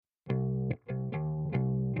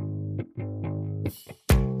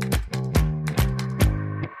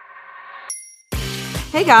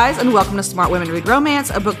Hey guys, and welcome to Smart Women Read Romance,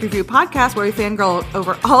 a book review podcast where we fangirl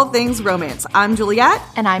over all things romance. I'm Juliet.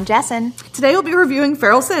 And I'm Jessin. Today we'll be reviewing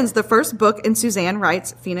Feral Sins, the first book in Suzanne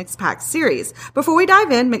Wright's Phoenix Pact series. Before we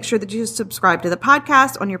dive in, make sure that you subscribe to the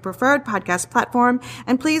podcast on your preferred podcast platform,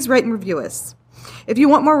 and please rate and review us. If you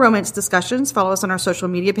want more romance discussions, follow us on our social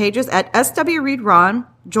media pages at SWReadRon,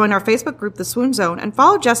 join our Facebook group, The Swoon Zone, and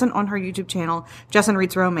follow Jessin on her YouTube channel, Jessin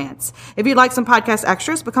Reads Romance. If you'd like some podcast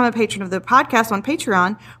extras, become a patron of the podcast on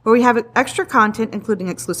Patreon, where we have extra content, including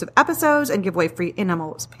exclusive episodes and give away free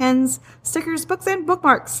enamels, pens, stickers, books, and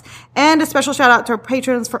bookmarks. And a special shout out to our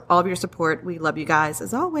patrons for all of your support. We love you guys,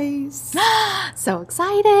 as always. So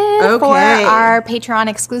excited for our Patreon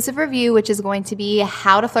exclusive review, which is going to be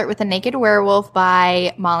How to Flirt with a Naked Werewolf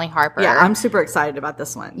by Molly Harper. Yeah, I'm super excited about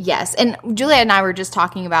this one. Yes, and Julia and I were just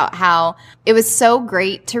talking about how it was so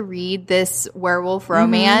great to read this werewolf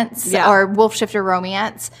romance or wolf shifter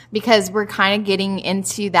romance, because we're kind of getting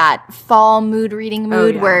into that fall mood reading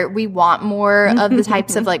mood where we want more of the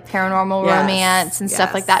types of like paranormal romance and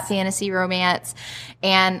stuff like that, fantasy romance.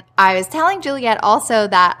 And I was telling Juliet also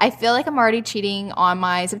that I feel like I'm already cheating on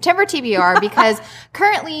my September TBR because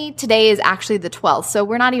currently today is actually the 12th. So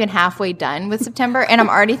we're not even halfway done with September. And I'm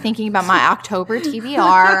already thinking about my October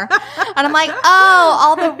TBR. And I'm like, oh,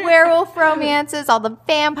 all the werewolf romances, all the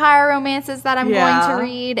vampire romances that I'm going to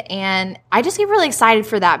read. And I just get really excited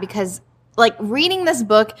for that because like reading this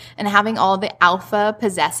book and having all the alpha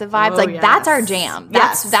possessive vibes, that's our jam.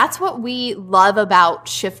 That's what we love about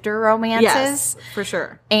shifter romances. Yes, for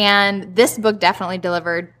sure. And this book definitely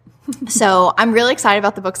delivered. So I'm really excited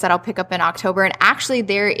about the books that I'll pick up in October. And actually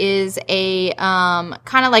there is a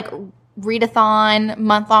kind of like readathon,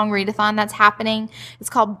 month-long readathon that's happening. It's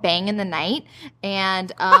called Bang in the Night.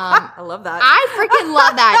 And I love that. I freaking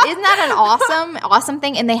love that. Isn't that an awesome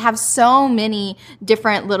thing? And they have so many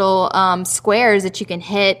different little squares that you can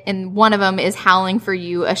hit, and one of them is Howling for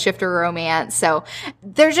You, a shifter romance. So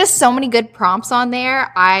there's just so many good prompts on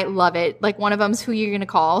there. I love it. Like one of them's Who You're Gonna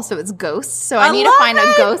Call, so it's ghosts. So I need to find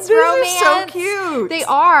a ghost romance. Are so cute. They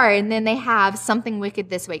are. And then they have Something Wicked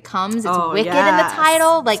This Way Comes. It's wicked in the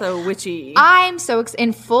title. Like so witchy. I'm so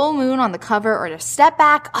in full moon on the cover, or to step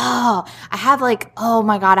back. Oh, I have like, oh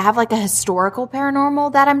my God, I have like a historical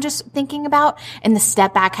paranormal that I'm just thinking about. And the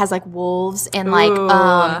step back has like wolves and like,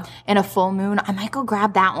 and a full moon. I might go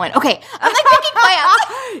grab that one. Okay. I'm like making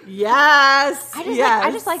plans. Yes.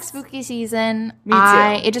 I just like spooky season. Me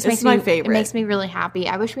too. It just makes my favorite. It makes me really happy.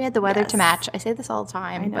 I wish we had the weather to match. I say this all the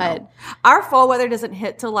time, but our fall weather doesn't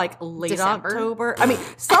hit till like late December. October. I mean,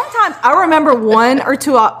 sometimes I remember one or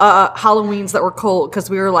two Halloweens that were cold because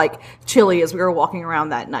we were like chilly as we were walking around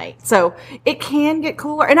that night. So it can get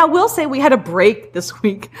cooler. And I will say we had a break this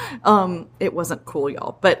week. It wasn't cool,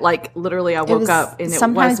 y'all, but like literally I woke up and it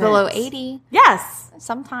sometimes wasn't below 80. Yes.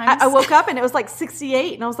 Sometimes I woke up and it was like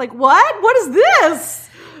 68 and I was like, what is this?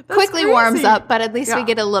 That's quickly crazy. Warms up, but at least we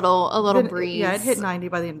get a little breeze. Yeah, it hit 90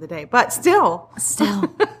 by the end of the day, but still.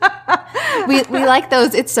 we like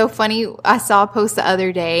those. It's so funny. I saw a post the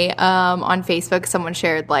other day on Facebook. Someone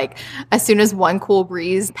shared like, as soon as one cool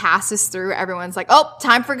breeze passes through, everyone's like, oh,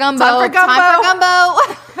 time for gumbo.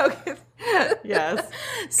 Okay. Yes.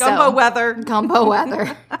 Gumbo weather.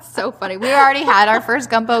 It's so funny. We already had our first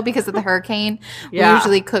gumbo because of the hurricane. Yeah. We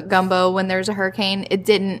usually cook gumbo when there's a hurricane. It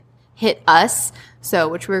didn't hit us, so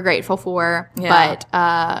which we're grateful for. Yeah. But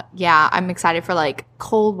I'm excited for like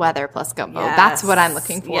cold weather plus gumbo. Yes. That's what I'm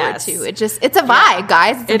looking forward to. It's a vibe,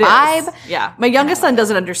 guys. It's a vibe. Is. Yeah. My youngest son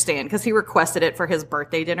doesn't understand because he requested it for his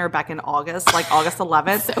birthday dinner back in August, like August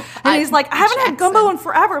 11th. And he's like, I haven't had gumbo in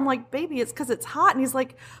forever. I'm like, baby, it's because it's hot. And he's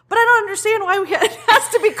like, but I don't understand why it has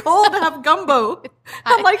to be cold to have gumbo.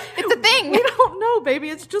 I'm like, it's a thing. We don't know, baby.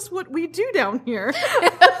 It's just what we do down here.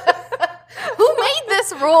 Who made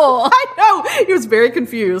this rule? I know. He was very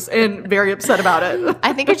confused and very upset about it.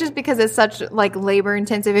 I think it's just because it's such like labor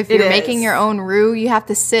intensive. If you're making your own roux, you have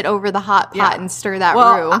to sit over the hot pot and stir that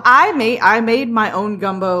roux. I made my own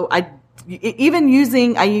gumbo. I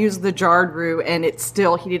used the jarred roux, and it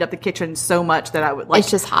still heated up the kitchen so much that I would like.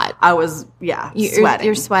 It's just hot. I was sweating.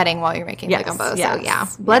 You're sweating while you're making the gumbo.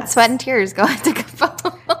 Yes, so blood, sweat, and tears go into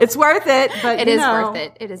gumbo. It's worth it, but it is worth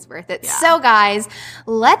it. It is worth it. Yeah. So, guys,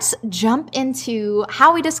 let's jump into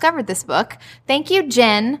how we discovered this book. Thank you,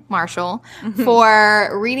 Jen Marshall,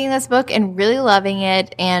 for reading this book and really loving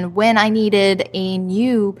it. And when I needed a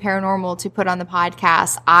new paranormal to put on the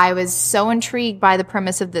podcast, I was so intrigued by the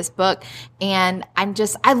premise of this book. And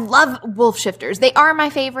I love wolf shifters. They are my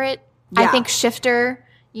favorite. Yeah. I think shifter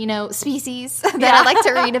species that I like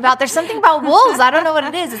to read about. There's something about wolves. I don't know what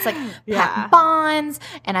it is. It's like pack bonds,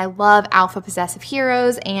 and I love alpha possessive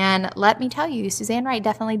heroes. And let me tell you, Suzanne Wright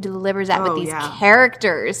definitely delivers that with these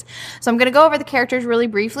characters. So I'm going to go over the characters really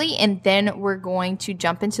briefly, and then we're going to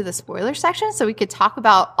jump into the spoiler section so we could talk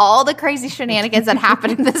about all the crazy shenanigans that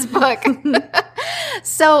happen in this book.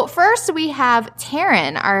 So first we have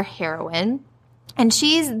Taryn, our heroine. And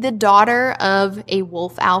she's the daughter of a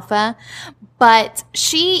wolf alpha, but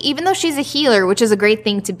even though she's a healer, which is a great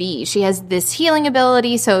thing to be, she has this healing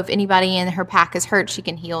ability. So if anybody in her pack is hurt, she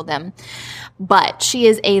can heal them. But she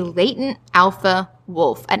is a latent alpha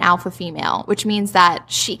wolf, an alpha female, which means that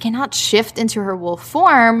she cannot shift into her wolf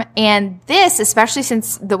form. And this, especially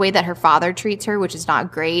since the way that her father treats her, which is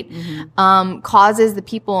not great, causes the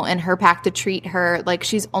people in her pack to treat her like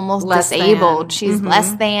she's almost disabled. She's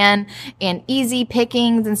less than and easy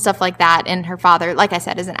pickings and stuff like that. And her father, like I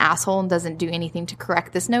said, is an asshole and doesn't do anything to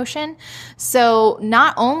correct this notion. So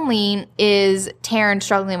not only is Taryn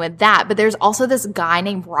struggling with that, but there's also this guy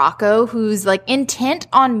named Rocco who's like intent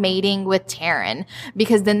on mating with Taryn,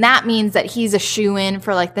 because then that means that he's a shoo-in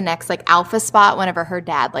for like the next like alpha spot whenever her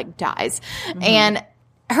dad like dies. And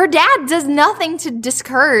her dad does nothing to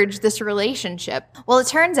discourage this relationship. Well, it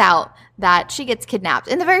turns out that she gets kidnapped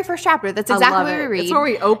in the very first chapter. That's exactly what we read. That's where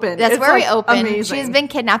we open. That's where we open. Amazing. She's been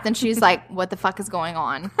kidnapped and she's like, what the fuck is going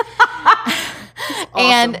on? Awesome.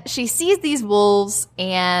 And she sees these wolves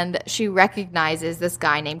and she recognizes this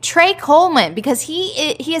guy named Trey Coleman because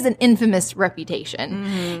he has an infamous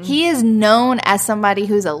reputation. He is known as somebody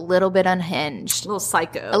who's a little bit unhinged. A little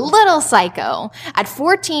psycho. A little psycho. At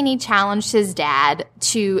 14, he challenged his dad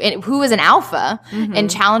who was an alpha, and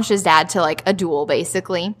challenged his dad to like a duel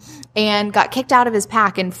basically, and got kicked out of his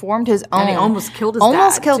pack and formed his own. And he almost killed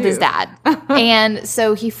his dad. And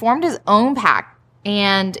so he formed his own pack.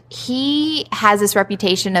 And he has this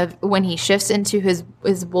reputation of when he shifts into his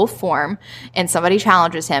wolf form and somebody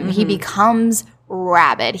challenges him, he becomes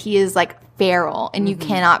rabid. He is like feral, and you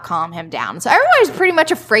cannot calm him down. So everybody's pretty much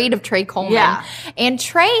afraid of Trey Coleman. Yeah. And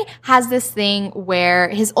Trey has this thing where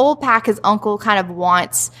his old pack, his uncle kind of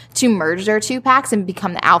wants to merge their two packs and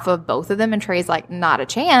become the alpha of both of them. And Trey's like, not a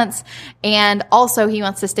chance. And also he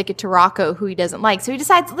wants to stick it to Rocco, who he doesn't like. So he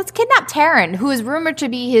decides, let's kidnap Taryn, who is rumored to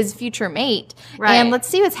be his future mate. Right. And let's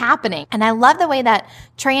see what's happening. And I love the way that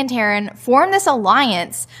Trey and Taryn form this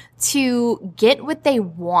alliance to get what they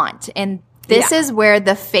want. And this is where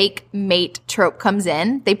the fake mate trope comes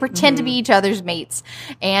in. They pretend to be each other's mates.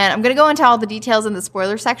 And I'm going to go into all the details in the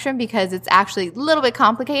spoiler section because it's actually a little bit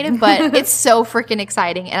complicated, but it's so freaking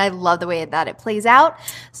exciting. And I love the way that it plays out.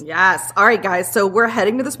 Yes. All right, guys. So we're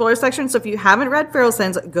heading to the spoiler section. So if you haven't read Feral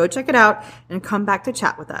Sins, go check it out and come back to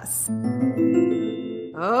chat with us.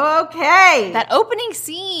 Okay. That opening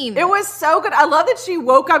scene. It was so good. I love that she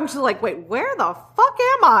woke up and she's like, wait, where the fuck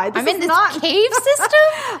am I? I'm in this cave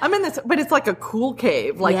system? I'm in this, but it's like a cool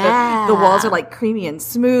cave. Like the walls are like creamy and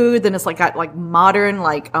smooth, and it's like got like modern,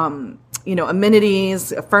 like,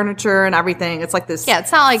 amenities, furniture and everything. It's like this. Yeah,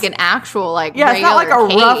 it's not like an actual like it's not like a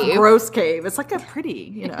cave. Rough, gross cave. It's like a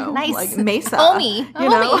pretty, nice, like mesa. Homey.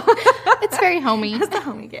 It's very homey. It's the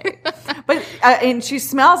homey cave. But, and she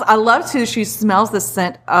smells, I love too, she smells the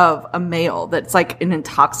scent of a male that's like an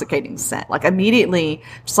intoxicating scent. Like immediately,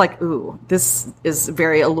 just like, ooh, this is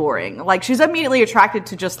very alluring. Like she's immediately attracted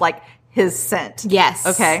to just like his scent. Yes.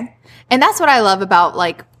 Okay. And that's what I love about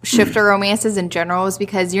like shifter romances in general, is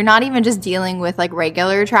because you're not even just dealing with like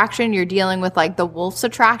regular attraction, you're dealing with like the wolf's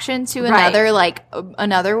attraction to another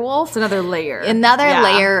another wolf. It's another layer.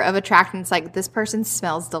 Layer of attraction. It's like, this person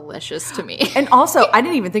smells delicious to me. And also, I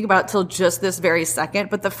didn't even think about it till just this very second,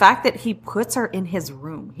 but the fact that he puts her in his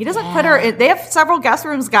room. He doesn't put her in, they have several guest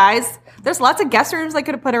rooms, guys. There's lots of guest rooms they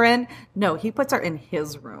could have put her in. No, he puts her in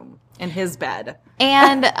his room, in his bed.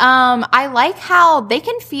 And I like how they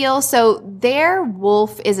can feel, so their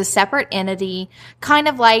wolf is a separate entity, kind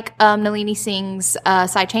of like Nalini Singh's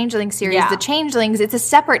Psy Changeling series. Yeah. The Changelings, it's a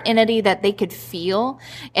separate entity that they could feel,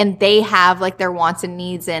 and they have like their wants and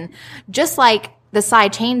needs. And just like the Psy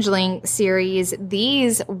Changeling series,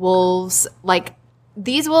 these wolves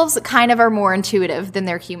kind of are more intuitive than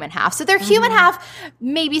their human half. So their human half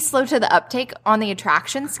may be slow to the uptake on the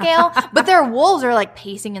attraction scale, but their wolves are like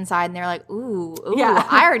pacing inside, and they're like, ooh,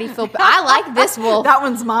 I already feel, I like this wolf. That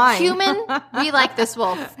one's mine. Human, we like this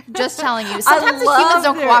wolf. Just telling you. Sometimes the humans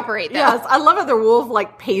don't cooperate though. Yes, I love how their wolf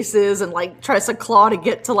like paces and like tries to claw to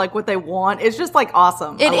get to like what they want. It's just like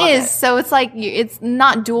awesome. It is. So it's like, it's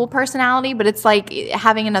not dual personality, but it's like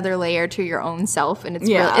having another layer to your own self. And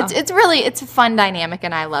it's a fun dynamic.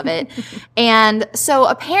 And I love it. And so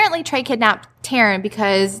apparently Trey kidnapped Taryn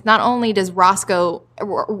because not only does Roscoe,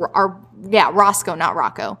 Roscoe, not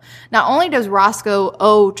Rocco. Not only does Roscoe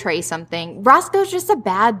owe Trey something, Roscoe's just a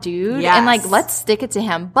bad dude. Yes. And like, let's stick it to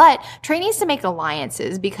him. But Trey needs to make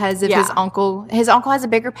alliances because of his uncle. His uncle has a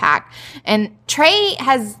bigger pack. And Trey's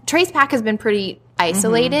pack has been pretty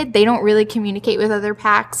isolated. They don't really communicate with other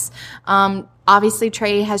packs. Obviously,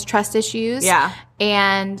 Trey has trust issues. Yeah.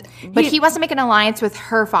 But he wants to make an alliance with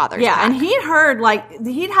her father's pack. And he'd heard,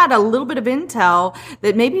 he'd had a little bit of intel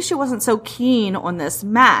that maybe she wasn't so keen on this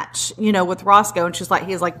match, with Roscoe. And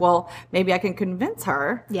he's like, well, maybe I can convince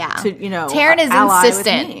her to, Taryn is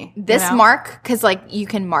insistent. With me, this mark, because, you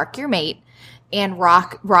can mark your mate. And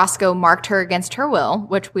Roscoe marked her against her will,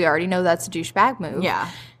 which we already know that's a douchebag move. Yeah.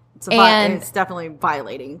 It's definitely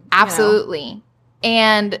violating. Absolutely.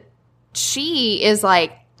 And she is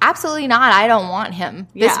like, absolutely not. I don't want him.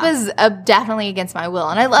 This was definitely against my will.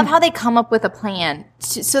 And I love how they come up with a plan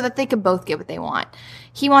so that they can both get what they want.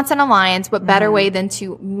 He wants an alliance. What better way than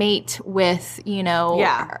to mate with,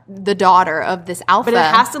 the daughter of this alpha. But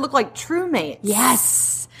it has to look like true mates.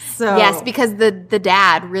 Yes. Yes, because the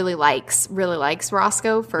dad really likes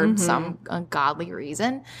Roscoe for some ungodly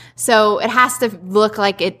reason. So it has to look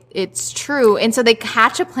like it's true. And so they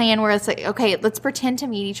hatch a plan where it's like, okay, let's pretend to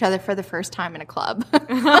meet each other for the first time in a club.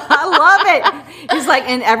 I love it. It's like,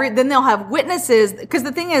 then they'll have witnesses. Because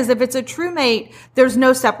the thing is, if it's a true mate, there's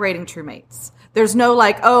no separating true mates. There's no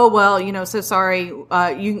so sorry,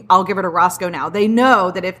 I'll give her to Roscoe now. They know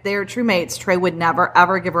that if they're true mates, Trey would never,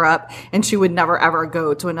 ever give her up, and she would never, ever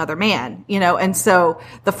go to another man, and so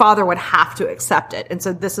the father would have to accept it. And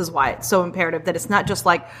so this is why it's so imperative that it's not just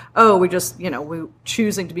like, oh, we just, we're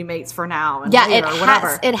choosing to be mates for now and later or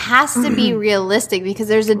whatever. It has to be realistic because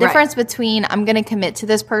there's a difference between I'm going to commit to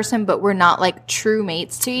this person, but we're not like true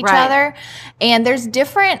mates to each other. And there's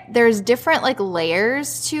different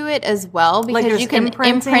layers to it as well because you can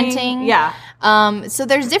imprinting. Yeah. So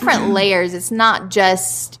there's different layers. It's not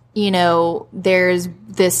just, there's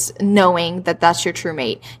this knowing that that's your true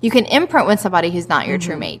mate. You can imprint with somebody who's not your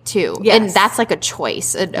true mate too. Yes. And that's like a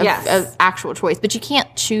choice, an actual choice. But you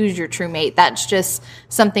can't choose your true mate. That's just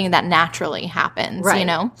something that naturally happens,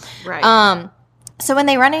 Right. So when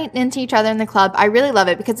they run into each other in the club, I really love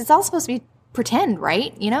it because it's all supposed to be pretend,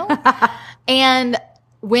 right? And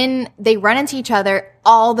when they run into each other,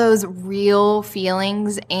 all those real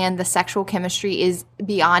feelings and the sexual chemistry is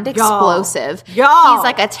beyond explosive. Y'all. He's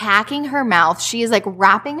like attacking her mouth. She is like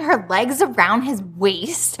wrapping her legs around his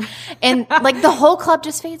waist. And like the whole club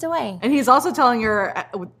just fades away. And he's also telling her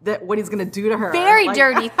what he's going to do to her. Very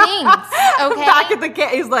dirty things. Okay. Back at the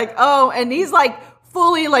he's like, oh, and he's like,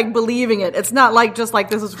 fully believing it. It's not just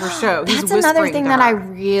this is for show. He's That's another thing that I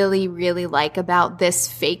really, really like about this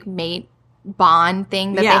fake mate bond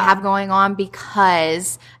thing that they have going on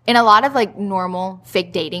because in a lot of normal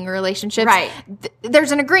fake dating relationships,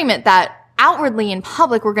 there's an agreement that outwardly in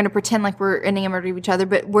public we're going to pretend like we're enamored of each other,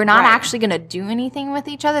 but we're not actually going to do anything with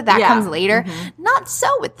each other. That comes later. Not so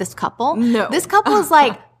with this couple. No. This couple is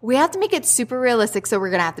like, we have to make it super realistic, so we're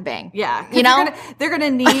going to have to bang. Yeah. They're going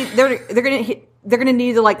to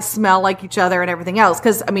need to smell like each other and everything else.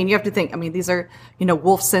 Cause you have to think, these are,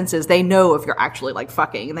 wolf senses. They know if you're actually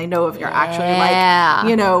fucking and they know if you're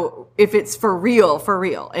actually if it's for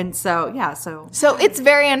real. And so. So it's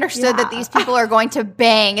very understood that these people are going to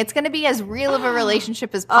bang. It's going to be as real of a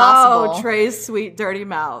relationship as possible. Oh, Trey's sweet, dirty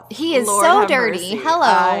mouth. He is Lord so dirty. Mercy. Hello.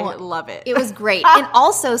 I love it. It was great. And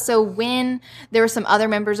also, so when there were some other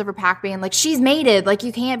members of her pack being like, she's mated,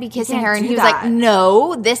 you can't be kissing her. And he was like,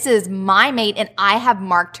 no, this is my mate and I have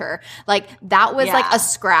marked her. That was a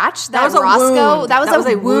scratch. That was Roscoe. Wound. That was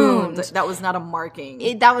a wound. That was not a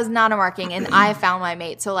marking. That was not a marking. And I found my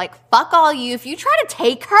mate. So fuck all you. If you try to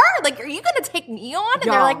take her, are you going to take me on? And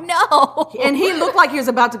they're like, no. And he looked like he was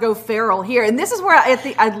about to go feral here. And this is where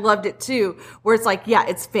I loved it too, where it's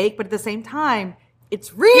it's fake, but at the same time,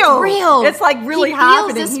 it's real. It's real. It's really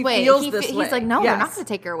happening. He feels this way. He's like, no, they're not going to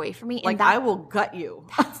take her away from me. I will gut you.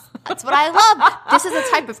 That's what I love. This is the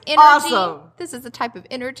type of energy. Awesome. This is the type of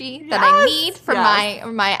energy that I need for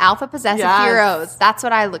my alpha possessive heroes. That's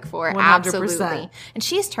what I look for. 100%. Absolutely. And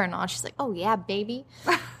she's turned on. She's like, oh yeah, baby.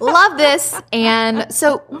 Love this. And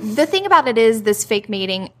so the thing about it is this fake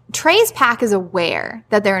mating, Trey's pack is aware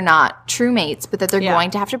that they're not true mates, but that they're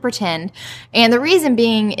going to have to pretend. And the reason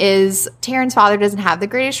being is Taryn's father doesn't have the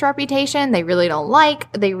greatest reputation. They really don't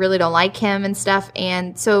like him and stuff.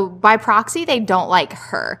 And so by proxy, they don't like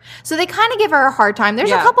her. So they kind of give her a hard time.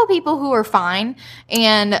 There's a couple people who are fine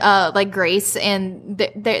and like Grace, and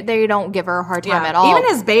they don't give her a hard time at all. Even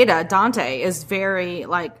his beta, Dante, is very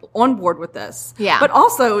like on board with this. Yeah. But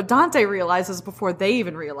also Dante realizes before they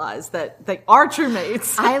even realize that they are true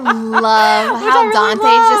mates. I love how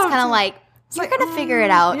Dante's just kind of like, you're going to figure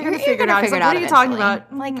it out. You're going to figure it out. What are you talking about?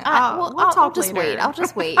 I'm like, I'll just wait. I'll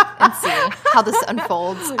just wait and see how this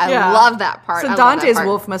unfolds. I love that part. So Dante's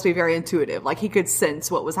wolf must be very intuitive. Like he could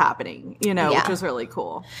sense what was happening, which was really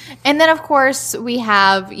cool. And then, of course, we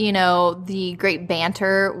have, the great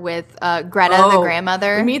banter with Greta, the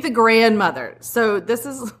grandmother. We meet the grandmother. So this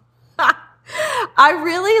is... I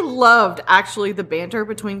really loved, actually, the banter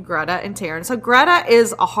between Greta and Taryn. So Greta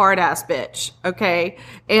is a hard-ass bitch, okay?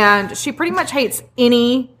 And she pretty much hates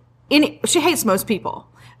she hates most people.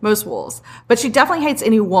 Most wolves. But she definitely hates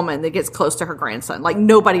any woman that gets close to her grandson. Like,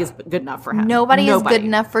 nobody is good enough for him. Nobody is good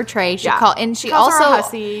enough for Trey. She calls her a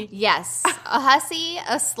hussy. Yes. A hussy,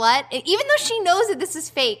 a slut. And even though she knows that this is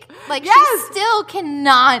fake, like, she still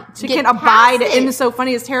cannot She can't abide it. And it's so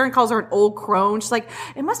funny, as Taryn calls her an old crone, she's like,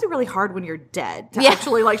 it must be really hard when you're dead to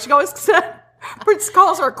actually, like, she always Prince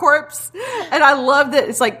calls her a corpse. And I love that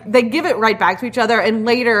it's like they give it right back to each other. And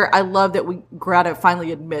later, I love that Greta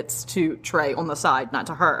finally admits to Trey on the side, not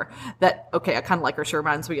to her, that, okay, I kind of like her. She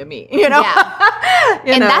reminds me of me, Yeah.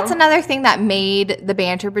 And that's another thing that made the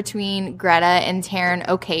banter between Greta and Taryn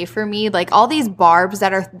okay for me. Like all these barbs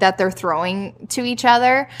that they're throwing to each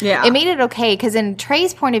other. Yeah. It made it okay because in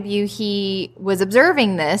Trey's point of view, he was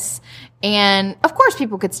observing this. And of course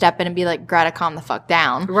people could step in and be like, Greta, calm the fuck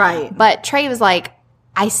down. Right. But Trey was like,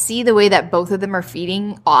 I see the way that both of them are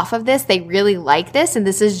feeding off of this. They really like this. And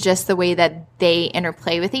this is just the way that they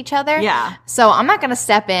interplay with each other. Yeah. So I'm not going to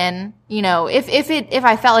step in, if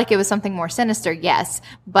I felt like it was something more sinister, yes,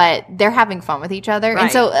 but they're having fun with each other. Right.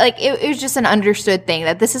 And so like, it was just an understood thing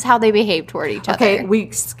that this is how they behave toward each other. Okay.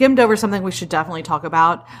 We skimmed over something we should definitely talk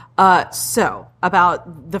about.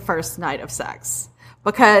 About the first night of sex,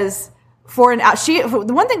 because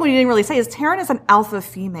the one thing we didn't really say is Taryn is an alpha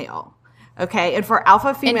female. Okay. And for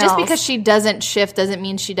alpha females. And just because she doesn't shift doesn't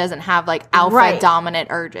mean she doesn't have like alpha dominant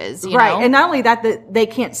urges. You know? And not only that they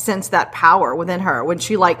can't sense that power within her when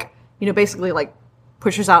she basically like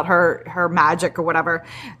pushes out her magic or whatever,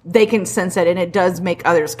 they can sense it, and it does make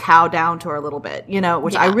others cow down to her a little bit,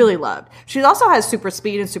 which I really loved. She also has super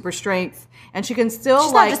speed and super strength, and she can still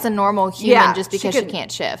she's not just a normal human just because she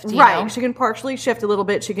can't shift. You know? She can partially shift a little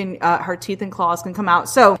bit. She can her teeth and claws can come out.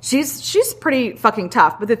 So she's pretty fucking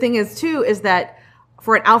tough. But the thing is too is that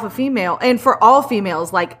for an alpha female and for all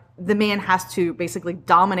females, like the man has to basically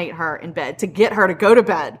dominate her in bed to get her to go to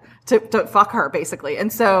bed to fuck her basically.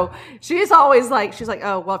 And so she's always like,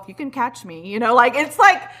 oh, well, if you can catch me, like it's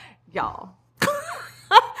like, y'all,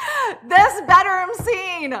 this bedroom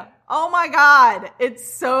scene. Oh my God.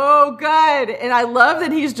 It's so good. And I love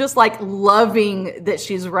that he's just like loving that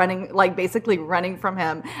she's running, like basically running from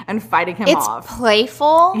him and fighting him off. It's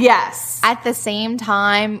playful. Yes. At the same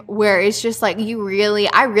time where it's just like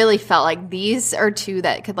I really felt like these are two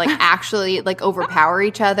that could like actually like overpower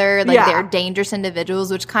each other. Like they're dangerous individuals,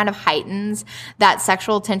 which kind of heightens that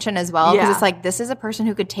sexual tension as well. Because it's like, this is a person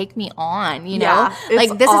who could take me on,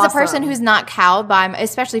 like this is a person who's not cowed by,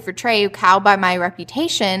 especially for Trey, cowed by my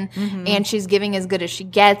reputation. Mm-hmm. And she's giving as good as she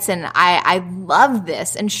gets. And I love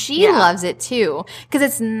this. And she loves it too. Because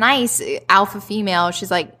it's nice, alpha female.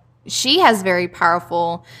 She's like, she has very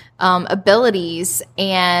powerful abilities.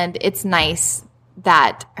 And it's nice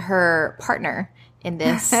that her partner in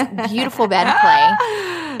this beautiful bed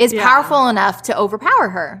play is powerful enough to overpower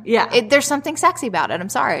her. Yeah. There's something sexy about it. I'm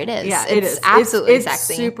sorry. It is. Yeah, it's absolutely it's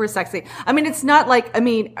sexy. Super sexy. I mean, it's not like,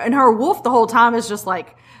 and her wolf the whole time is just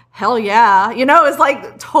like, hell yeah. It's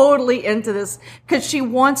like totally into this because she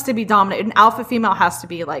wants to be dominant. An alpha female has to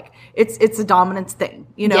be like, it's a dominance thing,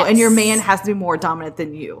 and your man has to be more dominant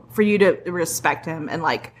than you for you to respect him and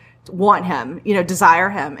like want him, desire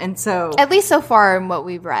him. And so, at least so far in what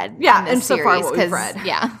we've read. Yeah. In this and so series, far what we've read.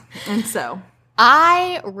 Yeah. And so.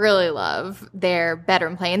 I really love their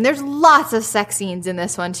bedroom play, and there's lots of sex scenes in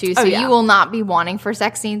this one too, so you will not be wanting for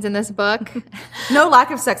sex scenes in this book. No lack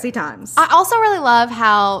of sexy times. I also really love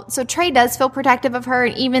how, so Trey does feel protective of her,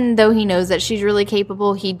 and even though he knows that she's really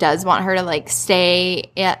capable, he does want her to like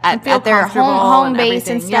stay at their home base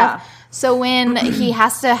and stuff. Yeah. So when he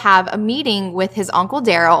has to have a meeting with his uncle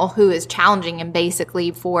Daryl, who is challenging him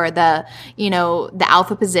basically for the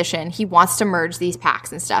alpha position, he wants to merge these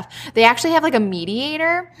packs and stuff. They actually have like a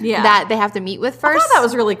mediator that they have to meet with first. I thought that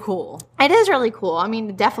was really cool. It is really cool. I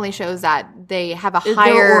mean, it definitely shows that they have a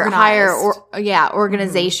higher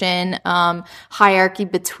organization, hierarchy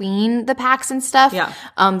between the packs and stuff. Yeah.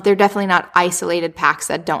 They're definitely not isolated packs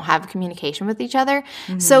that don't have communication with each other.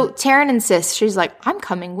 Mm-hmm. So Taryn insists, she's like, I'm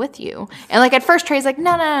coming with you. And like at first Trey's like,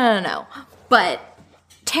 no. But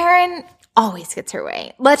Taryn always gets her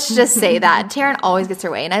way. Let's just say that. Taryn always gets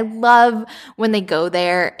her way. And I love when they go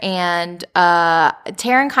there and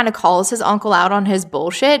Taryn kind of calls his uncle out on his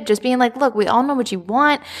bullshit, just being like, look, we all know what you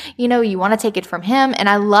want. You know, you want to take it from him. And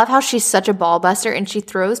I love how she's such a ball buster and she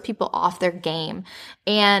throws people off their game.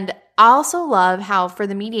 And I also love how for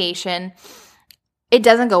the mediation, it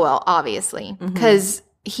doesn't go well, obviously, because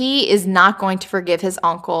he is not going to forgive his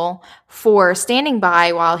uncle for standing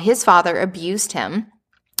by while his father abused him.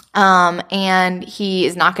 And he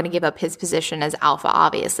is not going to give up his position as alpha,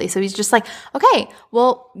 obviously. So he's just like, okay,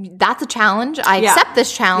 well, that's a challenge. I accept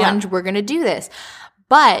this challenge. We're going to do this.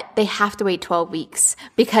 But they have to wait 12 weeks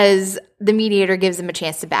because the mediator gives them a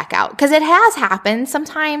chance to back out. Because it has happened.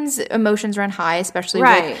 Sometimes emotions run high, especially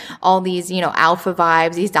with all these, alpha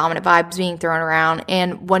vibes, these dominant vibes being thrown around.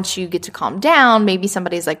 And once you get to calm down, maybe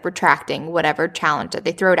somebody's like retracting whatever challenge that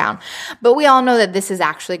they throw down. But we all know that this is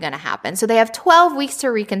actually going to happen. So they have 12 weeks to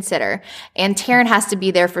reconsider. And Taryn has to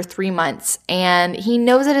be there for 3 months. And he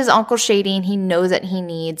knows that his uncle's shady and he knows that he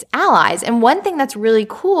needs allies. And one thing that's really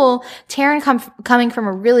cool, Taryn coming from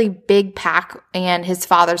a really big pack and her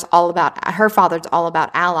father's all about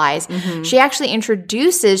allies. She actually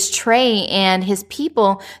introduces Trey and his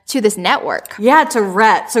people to this network. Yeah, to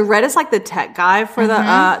Rhett. So Rhett is like the tech guy for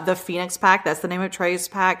the Phoenix pack. That's the name of Trey's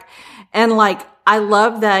pack. And like, I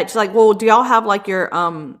love that. She's like, well, do y'all have like your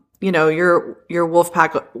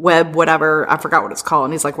Wolfpack web, whatever. I forgot what it's called.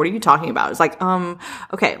 And he's like, what are you talking about? It's like,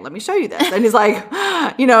 okay, let me show you this. And he's like,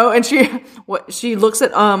 and she looks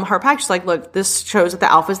at, her pack. She's like, look, this shows that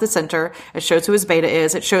the alpha is the center. It shows who his beta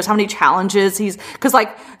is. It shows how many challenges cause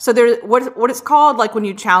like, so there's what it's called, like when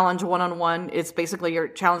you challenge one-on-one, it's basically you're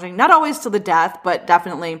challenging not always to the death, but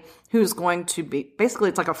definitely who's going to be, basically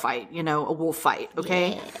it's like a fight, a wolf fight,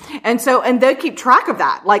 okay? Yeah. And they keep track of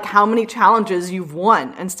that, like how many challenges you've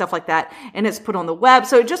won and stuff like that, and it's put on the web.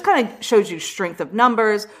 So it just kind of shows you strength of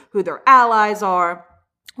numbers, who their allies are.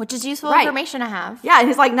 Which is useful information to have. Yeah, and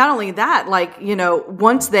he's like, not only that, like,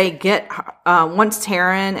 once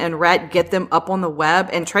Taryn and Rhett get them up on the web,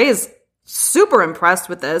 and Trey is super impressed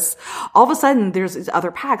with this, all of a sudden there's these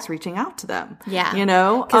other packs reaching out to them. Yeah.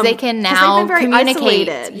 Because they can now communicate.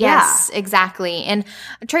 Isolated. Yes, exactly. And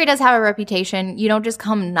Trey does have a reputation. You don't just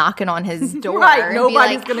come knocking on his door. Right.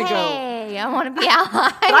 Nobody's like, going to go, hey, I want to be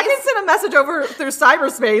allies. But I can send a message over through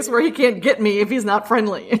cyberspace where he can't get me if he's not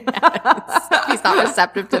friendly. Yes. He's not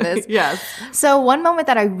receptive to this. Yes. So one moment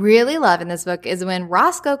that I really love in this book is when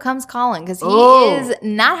Roscoe comes calling because he is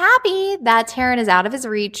not happy that Taryn is out of his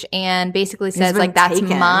reach and basically says like, that's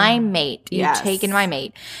my mate. You've taken my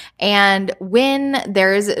mate. And when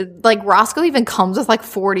there's like Roscoe even comes with like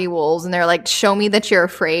 40 wolves and they're like, show me that you're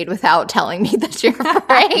afraid without telling me that you're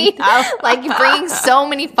afraid. Like you're bringing so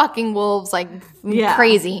many fucking wolves, like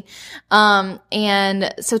crazy.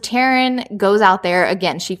 And so Taryn goes out there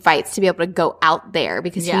again. She fights to be able to go out there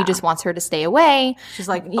because he just wants her to stay away. She's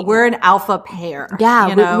like, we're an alpha pair.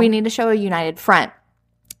 Yeah. We need to show a united front.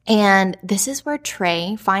 And this is where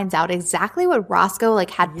Trey finds out exactly what Roscoe like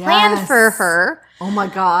had planned for her. Oh my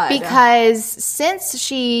God. Because since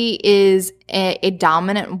she is a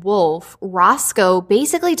dominant wolf, Roscoe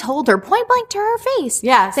basically told her point blank to her face.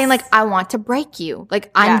 Yes. Saying like, I want to break you.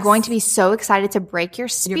 Like, I'm going to be so excited to break your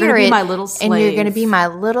spirit. You're going to be my little slave. And you're going to be my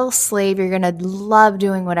little slave. You're going to love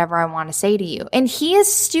doing whatever I want to say to you. And he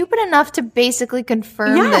is stupid enough to basically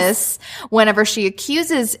confirm this whenever she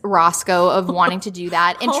accuses Roscoe of wanting to do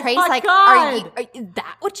that. And Trey's like, is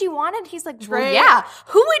that what you wanted? He's like, Trey, well, yeah.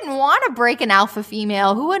 Who wouldn't want to break an alpha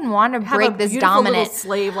female? Who wouldn't want to break this dominant little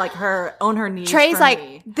slave like her on her knees? Trey's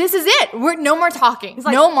like, this is it. We're no more talking. He's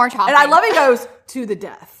like, no more talking. And I love it goes to the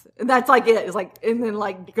death. And that's like it. It's like, and then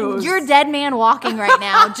like goes. You're a dead man walking right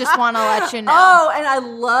now. Just want to let you know. Oh, and I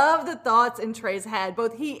love the thoughts in Trey's head.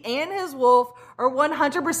 Both he and his wolf are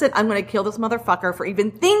 100%. I'm going to kill this motherfucker for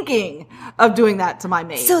even thinking of doing that to my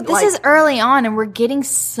mate. So this is early on, and we're getting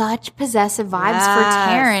such possessive vibes for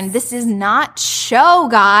Taryn. This is not show,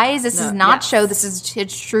 guys. This is not show. This is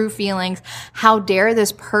his true feelings. How dare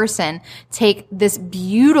this person take this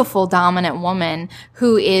beautiful dominant woman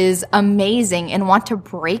who is amazing and want to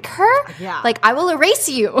break her? Yeah. Like, I will erase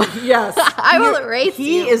you. Yes. I will erase you.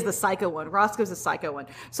 He is the psycho one. Roscoe's the psycho one.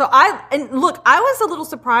 So look, I was a little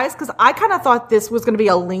surprised because I kind of thought this was going to be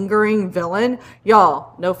a lingering villain.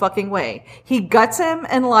 Y'all, no fucking way. He guts him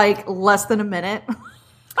in like less than a minute.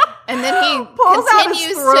 And then he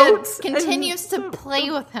continues to play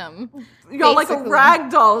with him. Y'all, like a rag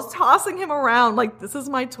doll, tossing him around like, this is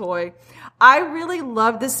my toy. I really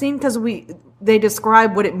love this scene because they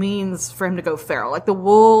describe what it means for him to go feral. Like, the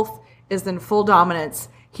wolf is in full dominance.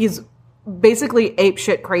 He's basically ape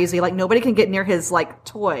shit crazy. Like, nobody can get near his like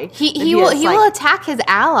toy. He will attack his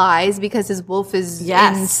allies because his wolf is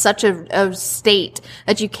in such a state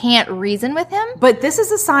that you can't reason with him. But this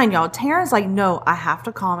is a sign, y'all. Taryn's like, no, I have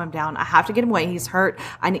to calm him down. I have to get him away. He's hurt.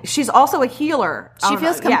 She's also a healer. She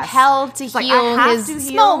feels compelled to heal his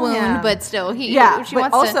small wound, but still,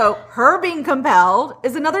 her being compelled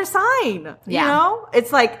is another sign. You know,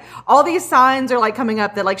 it's like all these signs are like coming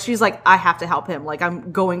up that like she's like, I have to help him. Like,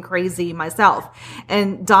 I'm going crazy myself.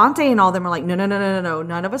 And Dante and all of them are like, no,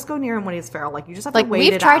 none of us go near him when he's feral. Like, you just have to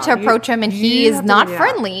wait. We've tried to approach him and he is not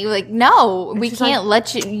friendly. Like, no, we can't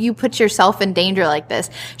let you put yourself in danger like this.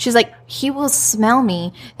 She's like, he will smell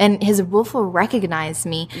me and his wolf will recognize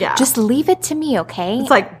me. Yeah. Just leave it to me, okay? It's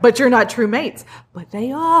like, but you're not true mates. But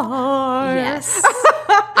they are. Yes.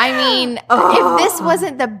 I mean, if this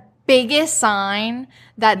wasn't the biggest sign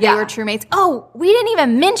that they were true mates. Oh, we didn't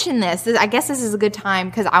even mention this. I guess this is a good time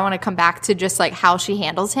because I want to come back to just like how she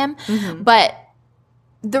handles him. Mm-hmm. But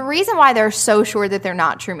the reason why they're so sure that they're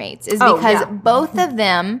not true mates is because both of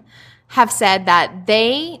them have said that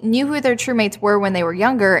they knew who their true mates were when they were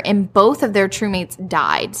younger, and both of their true mates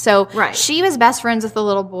died. So she was best friends with the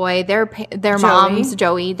little boy. Their moms,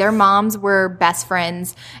 Joey, their moms were best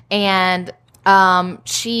friends, and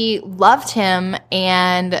she loved him,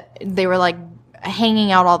 and they were like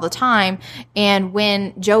hanging out all the time. And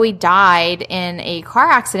when Joey died in a car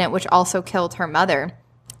accident, which also killed her mother,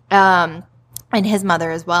 and his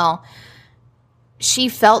mother as well, she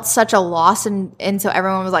felt such a loss, and so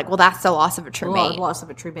everyone was like, well, that's the loss of a true mate. Loss of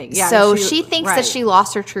a true mate. Yeah. So she thinks that she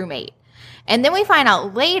lost her true mate. And then we find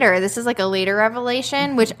out later, this is like a later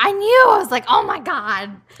revelation, which I knew. I was like, oh my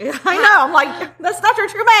God. I know. I'm like, that's not your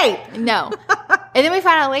true mate. No. And then we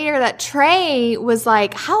find out later that Trey was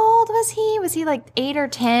like, how old was he? Was he like 8 or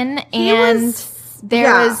 10? And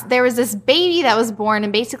there was this baby that was born,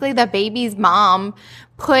 and basically the baby's mom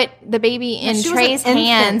put the baby in Trey's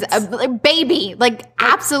hands, a baby, like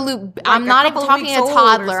absolute. Like I'm not even talking a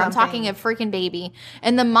toddler. I'm talking a freaking baby.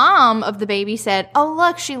 And the mom of the baby said, "Oh,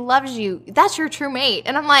 look, she loves you. That's your true mate."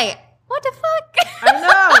 And I'm like, what the fuck? I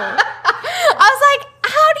know. I was like,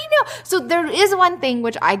 how do you know? So there is one thing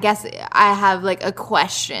which I guess I have like a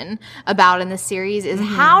question about in the series is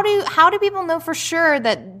how do people know for sure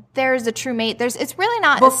that there's a true mate? It's really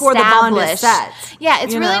not before established. The bond is set. Yeah,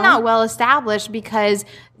 it's really not well established because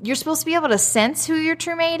you're supposed to be able to sense who your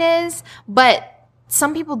true mate is, but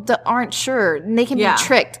some people aren't sure, and they can be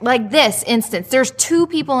tricked. Like this instance, there's 2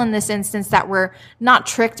 people in this instance that were not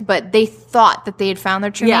tricked, but they thought that they had found their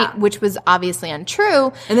true mate, which was obviously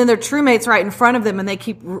untrue. And then their true mate's right in front of them, and they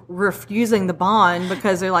keep refusing the bond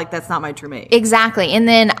because they're like, that's not my true mate. Exactly. And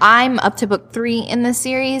then I'm up to book 3 in this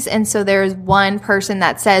series, and so there's one person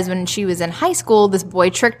that says when she was in high school, this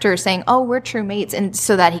boy tricked her saying, oh, we're true mates, and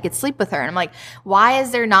so that he could sleep with her. And I'm like, why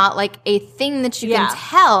is there not like a thing that you can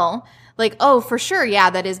tell? Like, oh, for sure,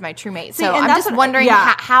 that is my true mate. So I'm just wondering,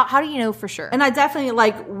 how do you know for sure? And I definitely,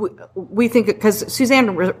 like, we think, because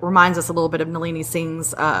Suzanne reminds us a little bit of Nalini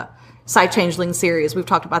Singh's Side Changeling series. We've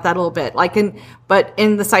talked about that a little bit. But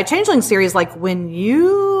in the Side Changeling series, like, when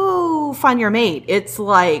you find your mate, it's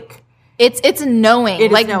like... It's knowing.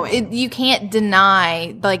 It is knowing. You can't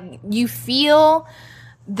deny, like, you feel...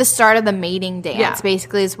 The start of the mating dance,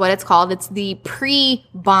 basically, is what it's called. It's the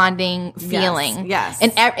pre-bonding feeling. Yes.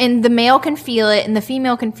 And the male can feel it, and the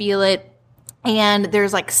female can feel it. And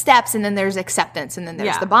there's like steps, and then there's acceptance, and then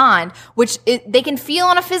there's the bond, which they can feel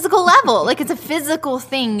on a physical level. Like, it's a physical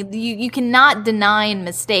thing. You cannot deny and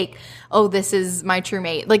mistake, oh, this is my true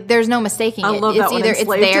mate. Like, there's no mistaking it. I love that one. It's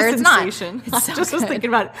there, it's not. It's so just was thinking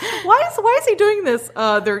about it. Why is he doing this?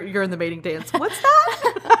 You're in the mating dance. What's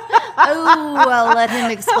that? Oh, well, let him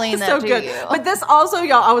explain that to good. you. But this also,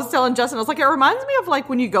 y'all, I was telling Justin, I was like, it reminds me of like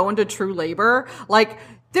when you go into true labor, like,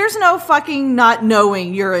 there's no fucking not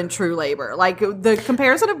knowing you're in true labor. Like, the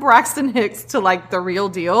comparison of Braxton Hicks to, like, the real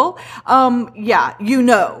deal, yeah, you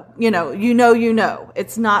know.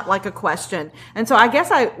 It's not like a question. And so I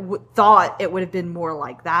guess I thought it would have been more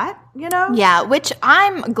like that, you know? Yeah, which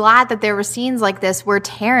I'm glad that there were scenes like this where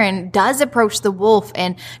Taryn does approach the wolf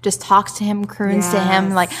and just talks to him, croons to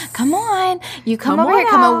him, like, come on, you come over here,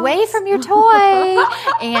 come away from your toy,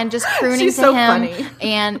 and just crooning She's to so him. funny.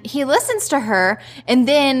 And he listens to her, and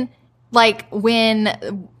then, like,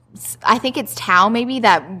 when I think it's Tao maybe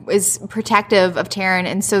that is protective of Taryn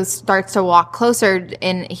and so starts to walk closer,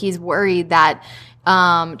 and he's worried that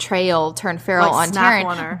Trey will turn feral Like on snap Taryn,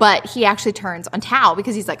 on her. but he actually turns on Tao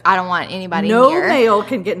because he's like, I don't want anybody No here. male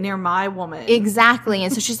can get near my woman. Exactly.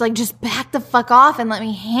 And so she's like, just back the fuck off and let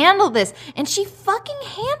me handle this. And she fucking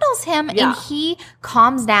handles him, Yeah. and he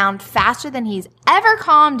calms down faster than he's ever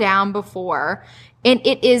calmed down before. And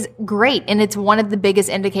it is great. And it's one of the biggest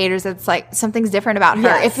indicators that's like something's different about her.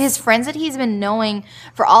 Yes. If his friends that he's been knowing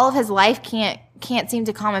for all of his life can't seem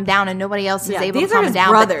to calm him down, and nobody else is able to these are calm him his down,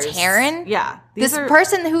 brothers. but Taryn, Yeah. this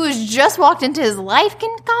person who has just walked into his life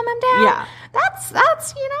can calm him down. Yeah.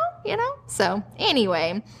 That's you know. So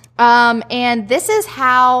anyway, and this is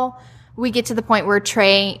how we get to the point where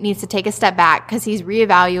Trey needs to take a step back because he's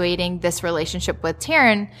reevaluating this relationship with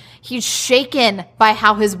Taryn. He's shaken by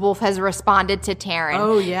how his wolf has responded to Taryn.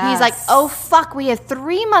 Oh, yes. He's like, oh, fuck, we have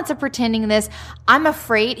 3 months of pretending this. I'm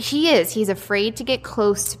afraid. He's afraid to get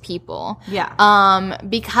close to people. Yeah.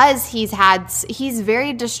 Because he's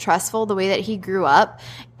very distrustful the way that he grew up,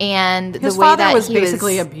 and His the way father that was he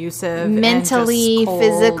basically was abusive, mentally, and just cold.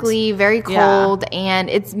 physically, very cold, and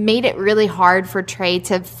it's made it really hard for Trey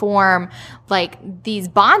to form like these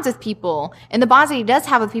bonds with people. And the bonds that he does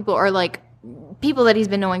have with people are like people that he's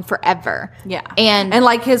been knowing forever. Yeah. And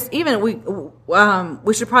like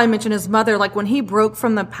we should probably mention his mother. Like, when he broke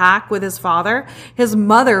from the pack with his father, his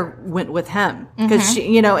mother went with him because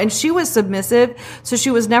she, and she was submissive. So she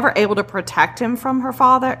was never able to protect him from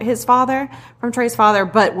from Trey's father.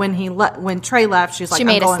 But when Trey left, she's like, She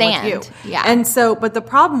made I'm a going stand. with you. Yeah. And so, but the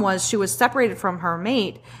problem was she was separated from her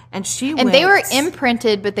mate, and they were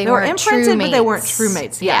imprinted, but they weren't true mates. But they weren't true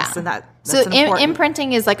mates. Yes. Yeah. And that's so important.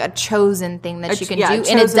 imprinting is like a chosen thing that you can do, and it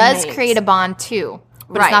chosen does mate. create a bond too.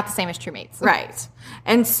 But Right. it's not the same as true mates. Right.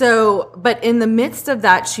 And so, but in the midst of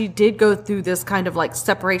that, she did go through this kind of like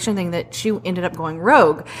separation thing that she ended up going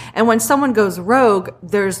rogue. And when someone goes rogue,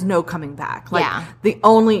 there's no coming back. Like, Yeah. the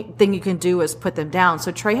only thing you can do is put them down.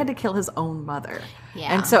 So Trey had to kill his own mother.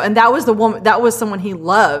 Yeah. And that was that was someone he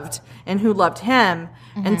loved and who loved him.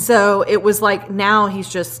 Mm-hmm. And so it was like, now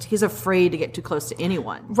he's afraid to get too close to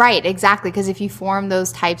anyone. Right, exactly. Because if you form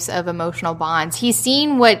those types of emotional bonds, he's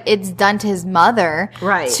seen what it's done to his mother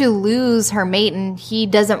Right. to lose her mate, and he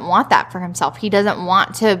doesn't want that for himself. He doesn't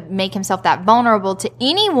want to make himself that vulnerable to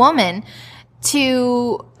any woman.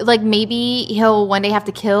 To, like, maybe he'll one day have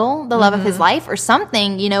to kill the love of his life or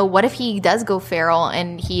something. What if he does go feral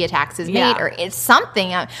and he attacks his mate, or it's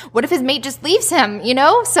something? What if his mate just leaves him,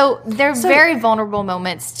 So they're very vulnerable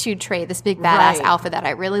moments to Trey, this big badass Right. alpha that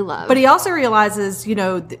I really love. But he also realizes,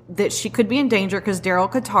 that she could be in danger because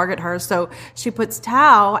Daryl could target her. So she puts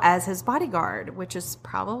Tao as his bodyguard, which is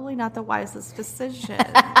probably not the wisest decision.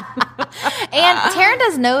 And Taryn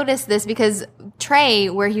does notice this because Trey,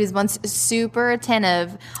 where he was once super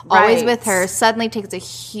attentive, always Right. with her, suddenly takes a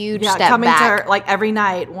huge step coming back. to her like every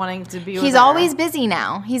night, wanting to be with He's her. always busy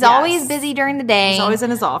now. He's Yes. always busy during the day. He's always in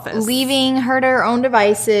his office. Leaving her to her own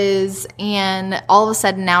devices, and all of a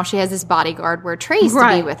sudden now she has this bodyguard where Trey's to be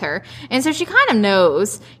Right. with her. And so she kind of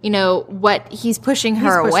knows, what he's pushing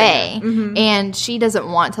her He's pushing away. her. Mm-hmm. And she doesn't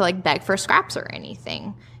want to like beg for scraps or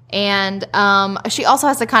anything. And she also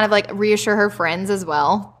has to kind of like reassure her friends as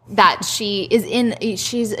well that she's in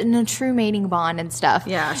a true mating bond and stuff.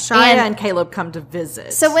 Yeah, Shia and Caleb come to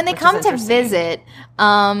visit. So when they which is come to interesting. visit,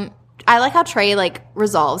 I like how Trey like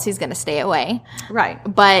resolves he's going to stay away. Right.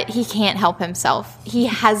 But he can't help himself. He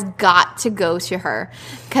has got to go to her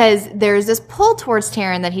because there's this pull towards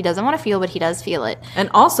Taryn that he doesn't want to feel, but he does feel it. And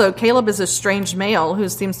also, Caleb is a strange male who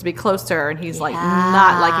seems to be close to her, and he's like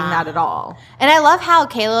not liking that at all. And I love how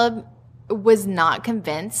Caleb was not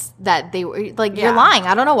convinced that they were like, Yeah. you're lying.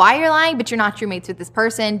 I don't know why you're lying, but you're not true mates with this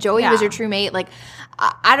person. Joey was Yeah. your true mate. Like,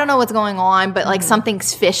 I don't know what's going on, but like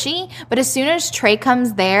something's fishy. But as soon as Trey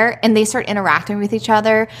comes there and they start interacting with each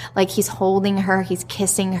other, like he's holding her, he's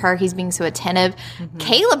kissing her, he's being so attentive,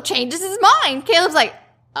 Caleb changes his mind. Caleb's like,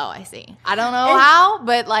 oh, I see. I don't know how,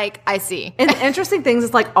 but like, I see. And the interesting things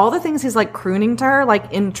is like all the things he's like crooning to her,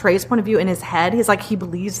 like in Trey's point of view in his head, he's like, he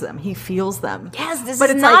believes them. He feels them. Yes, this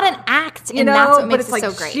is not an act. And that's what makes it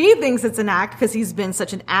so great. She thinks it's an act because he's been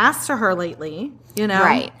such an ass to her lately, you know?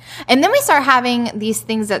 Right. And then we start having these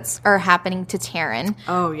things that are happening to Taryn.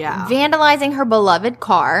 Oh, yeah. Vandalizing her beloved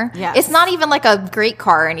car. Yes. It's not even like a great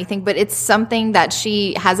car or anything, but it's something that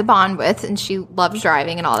she has a bond with and she loves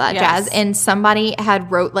driving and all that jazz. And somebody had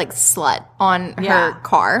wrote like slut on her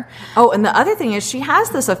car. Oh, and the other thing is she has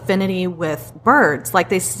this affinity with birds. Like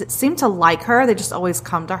they seem to like her. They just always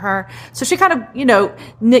come to her. So she kind of, you know,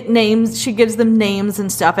 nicknames, she gives them names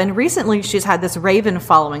and stuff. And recently she's had this raven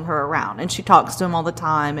following her around and she talks to him all the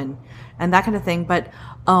time and that kind of thing. But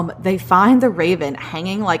they find the raven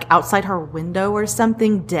hanging like outside her window or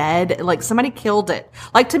something dead. Like somebody killed it.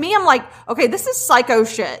 Like to me, I'm like, okay, this is psycho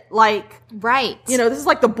shit. Like, right. You know, this is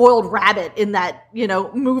like the boiled rabbit in that, you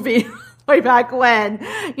know, movie way back when,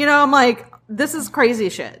 you know, I'm like, this is crazy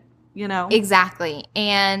shit, you know? Exactly.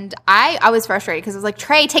 And I was frustrated because I was like,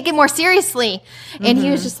 Trey, take it more seriously. And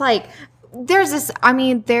he was just like, there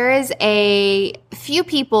is a few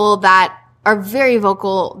people that are very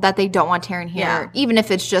vocal that they don't want Taryn here, even if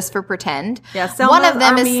it's just for pretend. Yeah, Selma, one of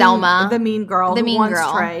them is Selma, the mean girl, the mean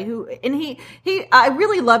girl. Trey, I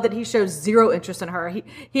really love that he shows zero interest in her.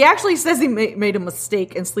 He actually says he made a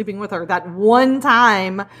mistake in sleeping with her that one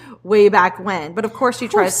time way back when. But of course, she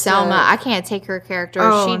tries. Selma, I can't take her character.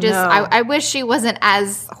 Oh, she just, no. I wish she wasn't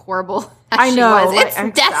as horrible. I know. She was. It's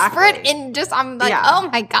exactly. desperate and just, I'm like, oh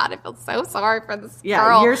my God, I feel so sorry for this girl.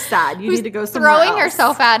 Yeah, you're sad. You need to go somewhere throwing else.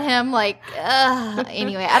 herself at him like,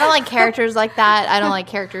 anyway, I don't like characters like that. I don't like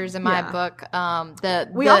characters in my book.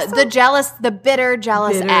 The jealous, the bitter,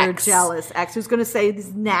 jealous ex who's going to say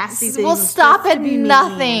these nasty things. Will stop at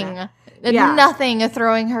nothing. Mean. Nothing of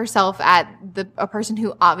throwing herself at a person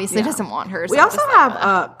who obviously doesn't want her. We also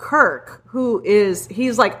have Kirk,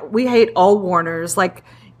 he's like, we hate all Warners, like,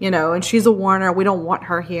 you know, and she's a Warner. We don't want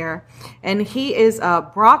her here. And he is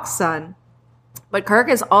Brock's son. But Kirk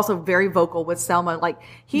is also very vocal with Selma. Like,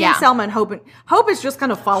 and Selma and Hope is just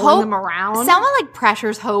kind of following them around. Selma, like,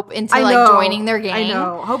 pressures Hope into, joining their gang. I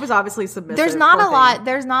know. Hope is obviously submissive. There's not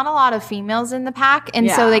a lot of females in the pack.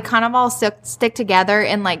 And so they kind of all stick together.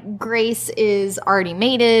 And, like, Grace is already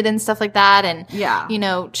mated and stuff like that. And, you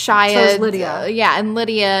know, Shia. So is Lydia. And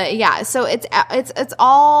Lydia. Yeah. So it's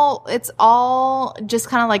all just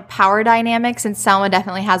kind of, like, power dynamics. And Selma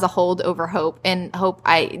definitely has a hold over Hope. And Hope,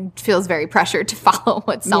 feels very pressured to follow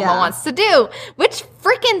what Selma wants to do, which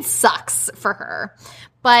freaking sucks for her.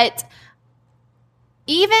 But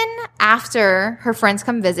even after her friends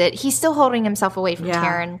come visit, he's still holding himself away from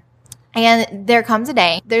Taryn. And there comes a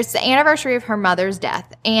day, there's the anniversary of her mother's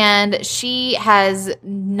death, and she has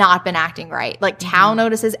not been acting right. Like, Tao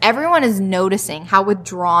notices, everyone is noticing how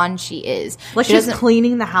withdrawn she is. Like, she's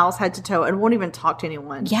cleaning the house head to toe and won't even talk to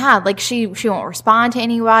anyone. Yeah, like, she won't respond to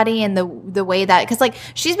anybody, and the way that, because, like,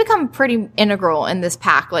 she's become pretty integral in this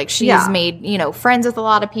pack. Like, she's made, you know, friends with a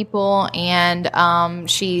lot of people, and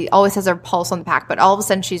she always has her pulse on the pack, but all of a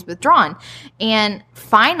sudden she's withdrawn. And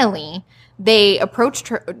finally, they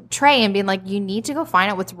approached Trey and being like, you need to go find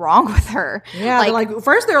out what's wrong with her. Yeah,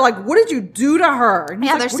 first they're like, what did you do to her? And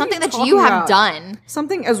yeah, there's something that you have done.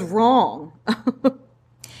 Something is wrong.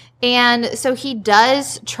 And so he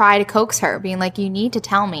does try to coax her, being like, you need to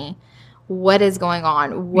tell me what is going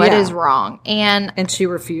on, what is wrong. And she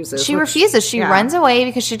refuses. She runs away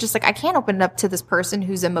because she's just like, I can't open it up to this person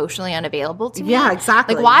who's emotionally unavailable to me. Yeah,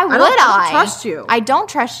 exactly. Like, why would I? I don't trust you. I don't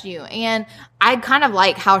trust you. And I kind of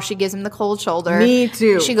like how she gives him the cold shoulder. Me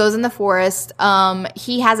too. She goes in the forest.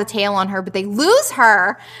 He has a tail on her, but they lose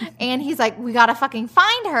her. And he's like, we gotta fucking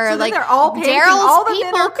find her. So like, they're all panicking. Daryl's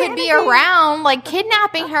people could be around, like,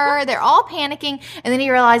 kidnapping her. They're all panicking. And then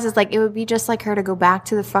he realizes, like, it would be just like her to go back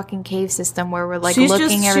to the fucking cave system where we're, like,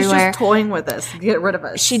 looking everywhere. She's just toying with us. Get rid of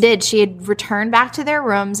us. She did. She had returned back to their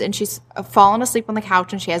rooms, and she's fallen asleep on the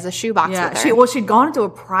couch, and she has a shoebox with her. She'd gone into a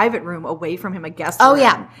private room away from him, a guest room. Oh,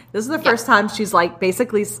 yeah. This is the first time she's, like,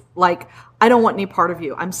 basically, like, I don't want any part of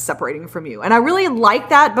you. I'm separating from you. And I really like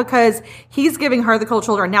that because he's giving her the cold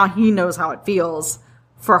shoulder, and now he knows how it feels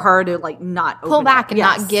for her to, like, not pull back and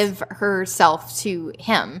not give herself to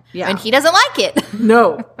him. Yeah. And he doesn't like it.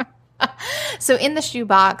 No. So in the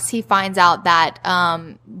shoebox, he finds out that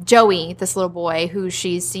Joey, this little boy who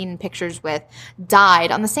she's seen pictures with,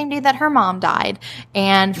 died on the same day that her mom died,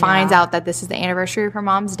 and finds out that this is the anniversary of her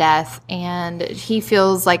mom's death, and he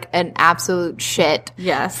feels like an absolute shit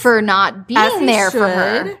for not being there for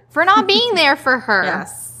her. For not being there for her.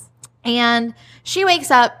 Yes. And she wakes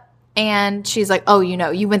up, And she's like, oh,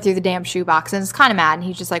 you went through the damn shoebox, and is kind of mad. And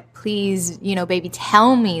he's just like, please, baby,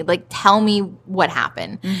 tell me what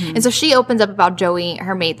happened. And so she opens up about Joey,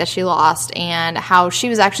 her mate that she lost, and how she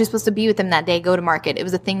was actually supposed to be with him that day, go to market. It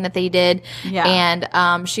was a thing that they did. Yeah.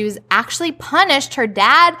 And she was actually punished. Her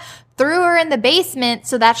dad threw her in the basement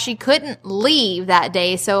so that she couldn't leave that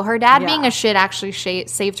day. So her dad being a shit actually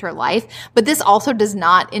saved her life. But this also does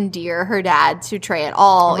not endear her dad to Trey at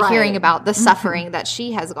all, hearing about the suffering that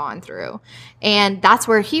she has gone through. And that's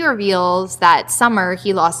where he reveals that summer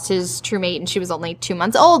he lost his true mate, and she was only 2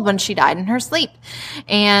 months old when she died in her sleep.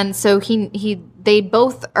 And so they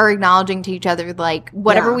both are acknowledging to each other, like,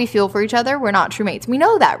 whatever we feel for each other, we're not true mates. We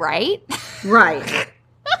know that, right? Right.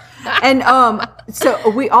 And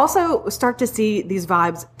so we also start to see these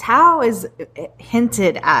vibes. Tao is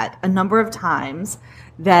hinted at a number of times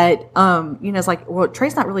that, it's like, well,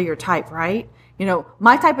 Trey's not really your type, right?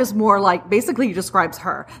 My type is more like, basically he describes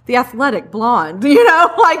her, the athletic blonde,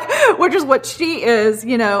 which is what she is,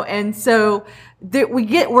 and so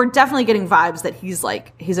we're definitely getting vibes that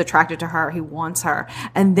he's attracted to her, he wants her.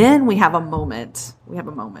 And then we have a moment.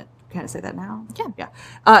 Can I say that now?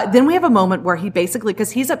 Yeah. Then we have a moment where he basically, because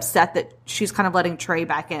he's upset that she's kind of letting Trey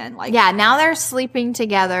back in. Now they're sleeping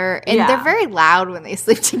together, and they're very loud when they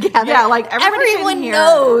sleep together. Yeah, like everyone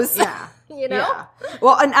knows. Yeah. Yeah.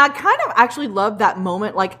 Well, and I kind of actually love that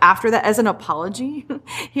moment. Like after that, as an apology,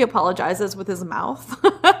 he apologizes with his mouth.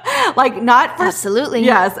 Not for absolutely.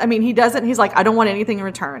 Yes, I mean he doesn't. He's like, I don't want anything in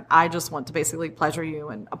return. I just want to basically pleasure you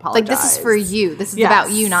and apologize. Like this is for you. This is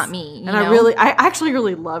about you, not me. And I actually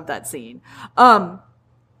really love that scene.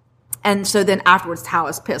 And so then afterwards, Tao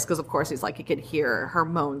is pissed because, of course, he's like, he could hear her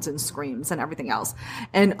moans and screams and everything else.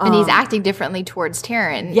 And he's acting differently towards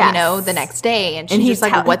Taryn, the next day. And she's just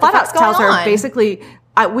like, what the fuck's going on? Her, basically,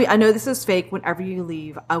 I know this is fake. Whenever you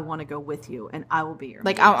leave, I want to go with you, and I will be your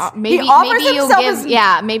mate. Maybe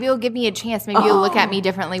you'll give me a chance. Maybe you'll look at me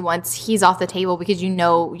differently once he's off the table, because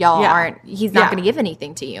y'all aren't. He's not going to give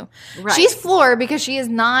anything to you. Right. She's floored because she is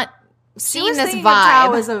not seeing this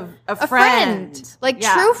vibe as a friend.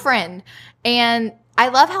 True friend. And I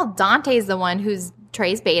love how Dante's the one who's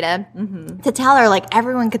Trey's beta to tell her, like,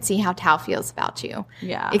 everyone could see how Tao feels about you,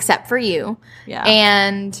 except for you.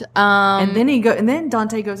 And then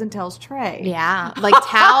Dante goes and tells Trey,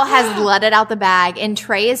 Tao has let it out the bag, and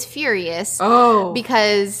Trey is furious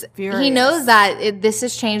because he knows that this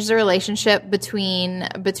has changed the relationship between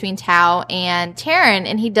Tao and Taryn,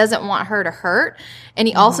 and he doesn't want her to hurt. And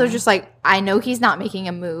he also just like, I know he's not making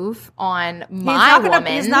a move on my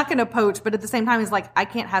woman. He's not going to poach, but at the same time, he's like, I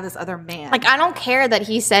can't have this other man. Like, I don't care that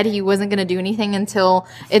he said he wasn't going to do anything until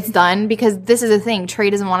it's done, because this is the thing. Trey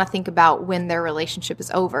doesn't want to think about when their relationship is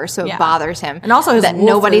over, so it bothers him. And also that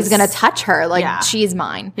nobody's going to touch her. Like, she's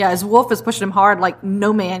mine. Yeah, his wolf is pushing him hard. Like,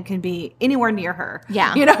 no man can be anywhere near her.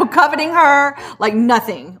 Yeah. Coveting her, like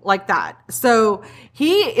nothing like that. So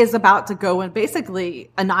he is about to go and basically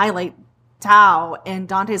annihilate Tao, and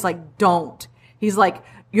Dante's like, don't. He's like,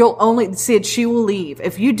 Sid, she will leave.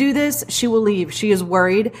 If you do this, she will leave. She is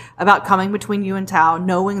worried about coming between you and Tao,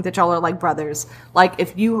 knowing that y'all are like brothers. Like,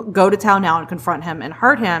 if you go to Tao now and confront him and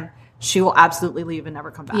hurt him, she will absolutely leave and never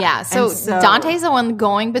come back. Yeah, so Dante's the one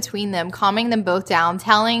going between them, calming them both down,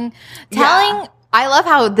 telling I love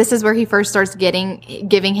how this is where he first starts giving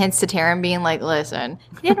hints to Taryn, being like, listen,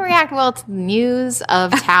 he didn't react well to the news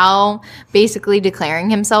of Tao basically declaring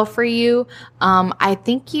himself for you. I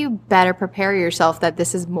think you better prepare yourself that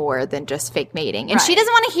this is more than just fake mating. And she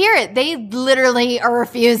doesn't want to hear it. They literally are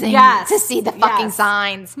refusing to see the fucking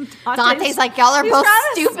signs. Dante's like, y'all are both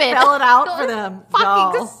stupid. Spell it out for them.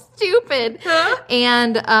 Fucking stupid.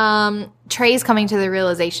 And Trey's coming to the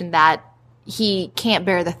realization that he can't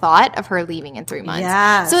bear the thought of her leaving in 3 months.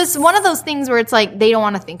 Yes. So it's one of those things where it's like they don't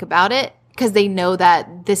want to think about it because they know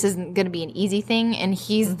that this isn't going to be an easy thing. And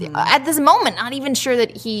he's at this moment not even sure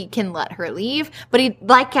that he can let her leave. But he,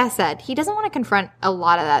 like I said, he doesn't want to confront a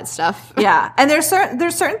lot of that stuff. Yeah. And there's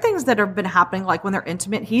certain things that have been happening, like when they're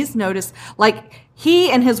intimate. He's noticed, like,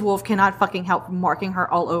 he and his wolf cannot fucking help marking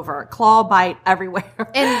her all over. Claw, bite, everywhere.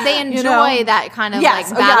 And they enjoy that kind of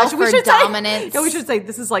battle for dominance. We should say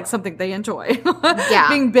this is like something they enjoy.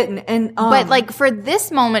 Being bitten. And but like for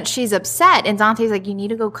this moment, she's upset. And Dante's like, you need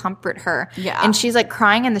to go comfort her. Yeah. And she's like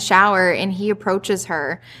crying in the shower, and he approaches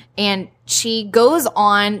her, and she goes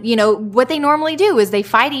on, what they normally do is they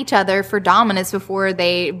fight each other for dominance before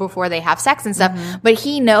they have sex and stuff. But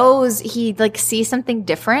he knows, he like sees something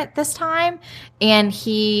different this time, and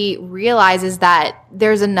he realizes that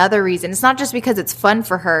there's another reason. It's not just because it's fun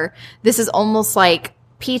for her. This is almost like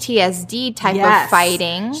PTSD type of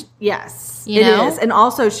fighting. Yes, it is. And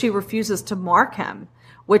also she refuses to mark him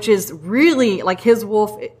which is really like his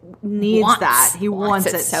wolf needs that. He wants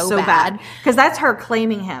it so bad. Because that's her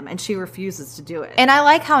claiming him, and she refuses to do it. And I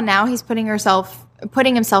like how now he's putting himself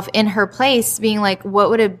in her place, being like,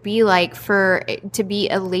 what would it be like to be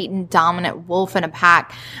a latent dominant wolf in a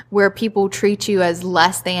pack where people treat you as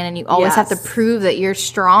less than, and you always have to prove that you're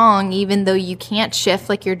strong even though you can't shift,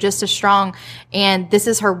 like you're just as strong. And this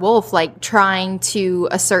is her wolf, like trying to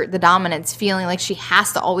assert the dominance, feeling like she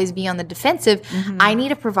has to always be on the defensive. I need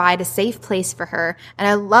to provide a safe place for her. And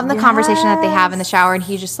I love the conversation that they have in the shower, and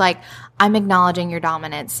he's just like, I'm acknowledging your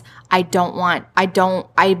dominance.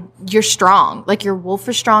 You're strong. Like, your wolf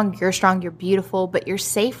is strong. You're strong. You're beautiful, but you're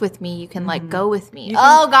safe with me. You can like go with me.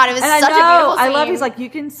 Oh God, it was such a beautiful scene. I love, he's like, you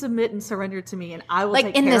can submit and surrender to me, and I will take care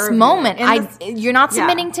of you. Like, in this moment, you're not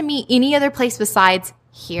submitting to me any other place besides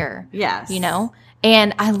here. Yes. You know?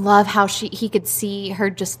 And I love how he could see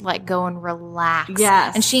her just let go and relax.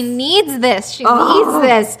 Yes. And she needs this. She needs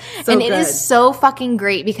this. So and it is so fucking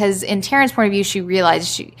great because in Taryn's point of view, she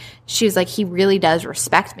realized she was like, he really does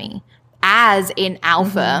respect me as an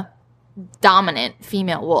alpha dominant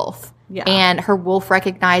female wolf. Yeah. And her wolf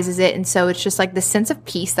recognizes it. And so it's just like the sense of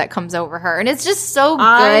peace that comes over her. And it's just so good.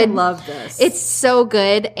 I love this. It's so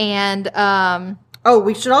good. And,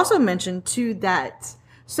 we should also mention too that,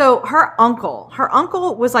 so her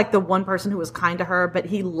uncle was like the one person who was kind to her, but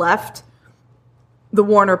he left the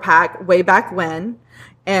Warner pack way back when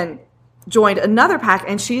and joined another pack.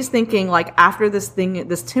 And she's thinking, like, after this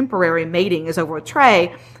temporary mating is over with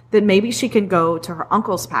Trey, then maybe she can go to her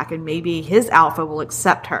uncle's pack and maybe his alpha will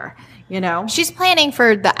accept her. You know, she's planning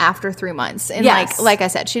for the after 3 months. And like I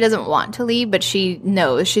said, she doesn't want to leave, but she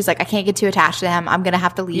knows, she's like, I can't get too attached to him. I'm going to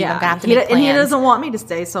have to leave. Yeah. I'm going to have to make plans. And he doesn't want me to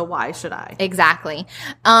stay. So why should I? Exactly.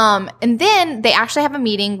 And then they actually have a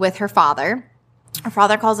meeting with her father. Her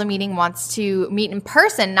father calls a meeting, wants to meet in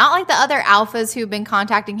person, not like the other alphas who've been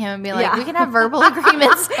contacting him and be like, we can have verbal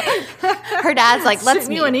agreements. Her dad's like, let's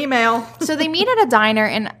meet. You an email. So they meet at a diner,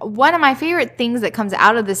 and one of my favorite things that comes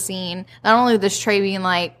out of the scene, not only this Trey being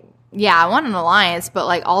like, yeah, I want an alliance, but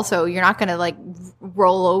like also you're not going to like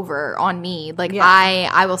roll over on me. Like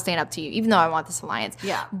I will stand up to you, even though I want this alliance.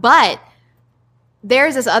 Yeah. But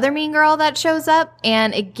there's this other mean girl that shows up,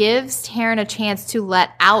 and it gives Taryn a chance to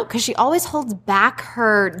let out, because she always holds back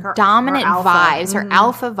her dominant vibes, her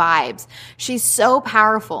alpha vibes. She's so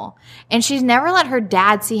powerful, and she's never let her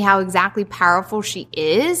dad see how exactly powerful she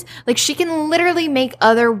is. Like, she can literally make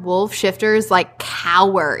other wolf shifters like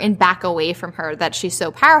cower and back away from her, that she's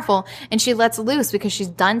so powerful, and she lets loose because she's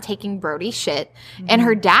done taking Brody's shit. And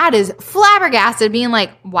her dad is flabbergasted, being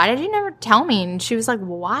like, why did you never tell me? And she was like,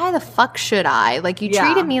 well, why the fuck should I? Like, you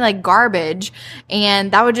treated me like garbage,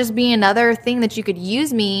 and that would just be another thing that you could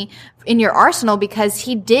use me in your arsenal, because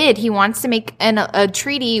he wants to make a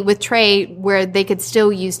treaty with Trey where they could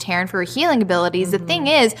still use Taryn for her healing abilities. The thing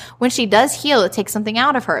is, when she does heal, it takes something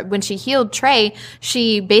out of her. When she healed Trey,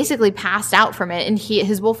 she basically passed out from it, and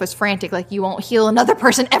his wolf was frantic, like, you won't heal another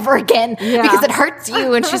person ever again because it hurts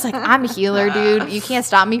you. And she's like, I'm a healer, dude. You can't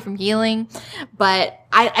stop me from healing. But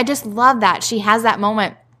I just love that she has that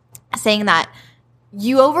moment saying that,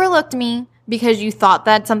 you overlooked me because you thought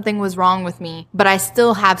that something was wrong with me, but I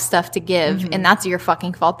still have stuff to give, and that's your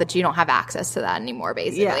fucking fault that you don't have access to that anymore,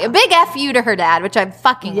 basically. A big F you to her dad, which I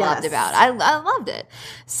fucking loved about. I loved it.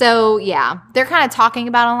 So, yeah, they're kind of talking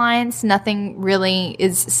about alliance. Nothing really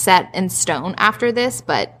is set in stone after this,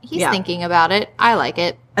 but he's thinking about it. I like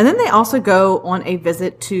it. And then they also go on a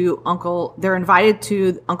visit to they're invited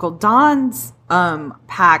to Uncle Don's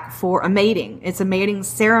pack for a mating. It's a mating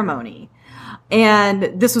ceremony.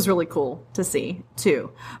 And this was really cool to see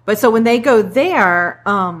too. But so when they go there,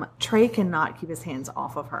 Trey cannot keep his hands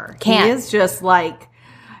off of her. Can't. He is just like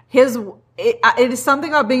it is something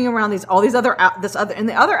about being around and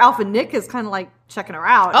the other alpha, Nick, is kind of like checking her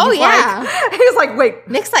out. Oh, He's like, wait.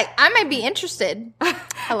 Nick's like, I might be interested.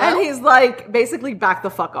 Hello? And he's like, basically back the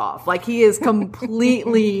fuck off. Like, he is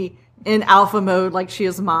completely in alpha mode, like, she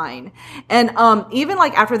is mine. And even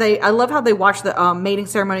like after I love how they watch the mating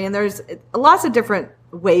ceremony, and there's lots of different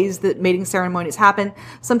ways that mating ceremonies happen.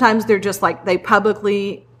 Sometimes they're just like, they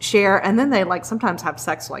publicly share, and then they like sometimes have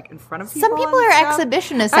sex like in front of people. Some people are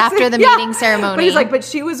exhibitionists after the mating ceremony. But he's like, but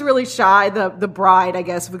she was really shy. The bride, I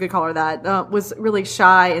guess if we could call her that, was really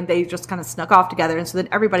shy, and they just kind of snuck off together. And so then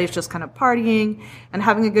everybody's just kind of partying and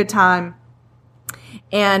having a good time.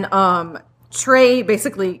 And Trey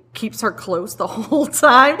basically keeps her close the whole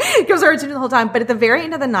time, gives her attention the whole time. But at the very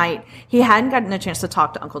end of the night, he hadn't gotten a chance to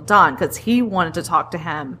talk to Uncle Don, because he wanted to talk to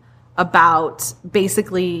him about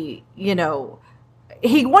basically,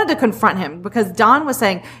 he wanted to confront him because Don was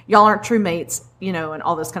saying, y'all aren't true mates, you know, and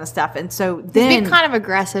all this kind of stuff. And so then he's being kind of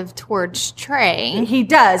aggressive towards Trey. He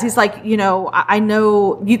does. He's like, you know, I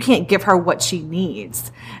know you can't give her what she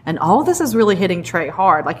needs. And all this is really hitting Trey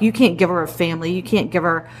hard. Like, you can't give her a family. You can't give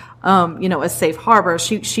her, you know, a safe harbor.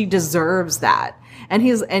 She deserves that.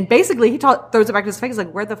 And basically he throws it back to his face,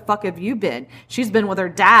 like, where the fuck have you been? She's been with her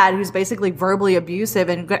dad, who's basically verbally abusive,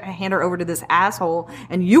 and hand her over to this asshole,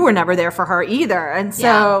 and you were never there for her either. And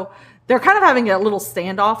so they're kind of having a little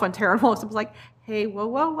standoff when Taryn walks up, was like, hey, whoa,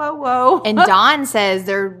 whoa, whoa, whoa. And Dawn says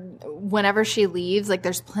whenever she leaves, like,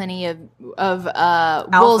 there's plenty of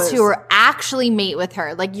wolves who are actually mate with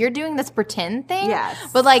her. Like, you're doing this pretend thing. Yes.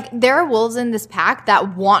 But, like, there are wolves in this pack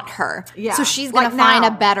that want her. Yeah. So she's going to find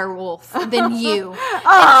a better wolf than you.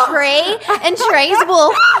 And Trey's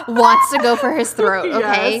wolf wants to go for his throat,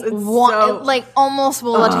 okay? Yes, almost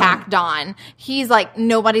will attack Dawn. He's like,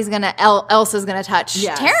 nobody's going to, Elsa's going to touch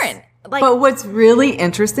Taryn. Like, but what's really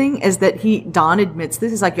interesting is that Don admits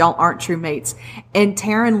this. He's like, y'all aren't true mates. And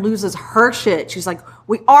Taryn loses her shit. She's like,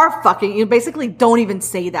 we are fucking. You basically don't even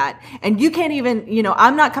say that. And you can't even, you know,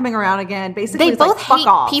 I'm not coming around again. Basically, they both like,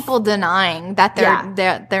 hate people denying that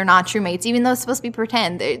they're not true mates, even though it's supposed to be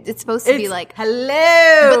pretend. It's supposed to be like,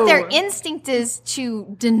 hello. But their instinct is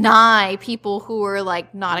to deny people who are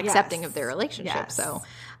like not accepting of their relationship. Yes. So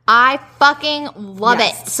I fucking love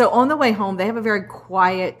it. So on the way home, they have a very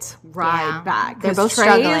quiet ride back. They're both Trey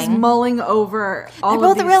struggling. Is mulling over all They're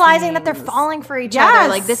both of these realizing things. that they're falling for each other.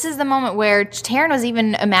 Like, this is the moment where Taryn was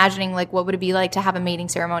even imagining, like, what would it be like to have a mating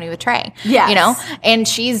ceremony with Trey? Yes. You know? And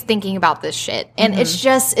she's thinking about this shit. And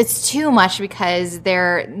it's too much because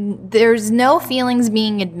there's no feelings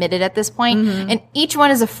being admitted at this point. And each one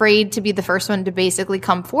is afraid to be the first one to basically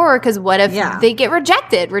come forward, because what if they get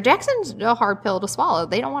rejected? Rejection's a hard pill to swallow.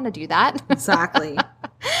 They don't want to do that. Exactly.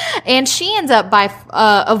 And she ends up by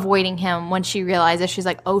avoiding him when she realizes, she's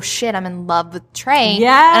like, oh shit, I'm in love with Trey.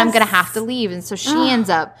 Yes. And I'm going to have to leave. And so she ends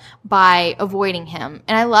up by avoiding him.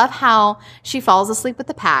 And I love how she falls asleep with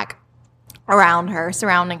the pack around her,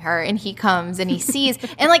 surrounding her, and he comes and he sees,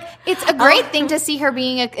 and like, it's a great thing to see her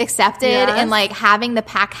being accepted and like having the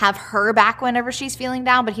pack have her back whenever she's feeling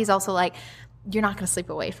down. But he's also like, you're not going to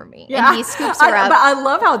sleep away from me. Yeah. And he scoops her up. But I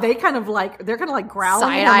love how they kind of like, they're kind of like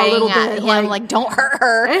growling at him a little bit. Like, don't hurt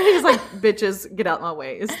her. And he's like, bitches, get out my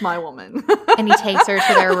way. It's my woman. And he takes her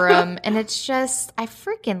to their room. And it's just, I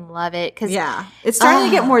freaking love it. Cause it's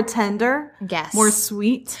starting to get more tender. Yes. More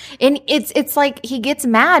sweet. And it's like, he gets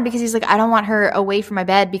mad because he's like, I don't want her away from my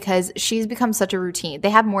bed because she's become such a routine.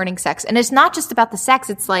 They have morning sex. And it's not just about the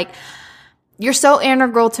sex. It's like, you're so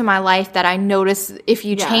integral to my life that I notice if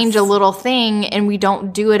you change a little thing and we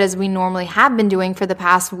don't do it as we normally have been doing for the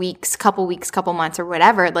past couple months or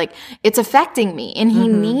whatever, like, it's affecting me. And he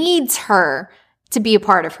needs her to be a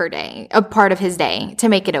part of his day to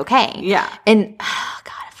make it okay. Yeah. And God,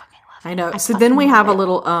 I fucking love it. I know. So then we have a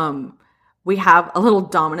little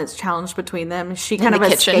dominance challenge between them. She kind of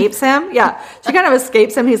escapes him. Yeah. She kind of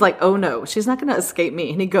escapes him. He's like, oh no, she's not going to escape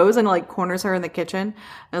me. And he goes and like corners her in the kitchen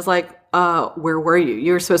and is like, where were you?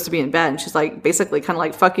 You were supposed to be in bed. And she's like, basically kind of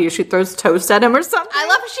like, fuck you. She throws toast at him or something. I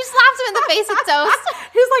love how she slaps him in the face with toast.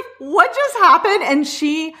 He's like, what just happened? And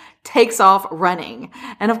she takes off running.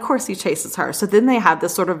 And of course he chases her. So then they have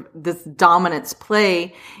this dominance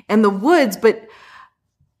play in the woods, but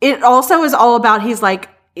it also is all about, he's like,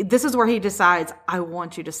 this is where he decides, I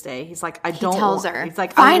want you to stay. He's like, he tells her. He's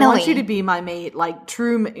like, finally. I want you to be my mate, like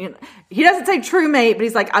true. He doesn't say true mate, but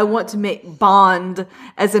he's like, I want to bond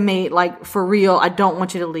as a mate, like for real. I don't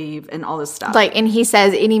want you to leave and all this stuff. Like, and he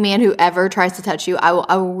says, any man who ever tries to touch you, I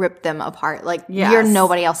will rip them apart. Like, you're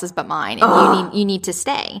nobody else's but mine, and you need to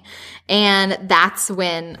stay. And that's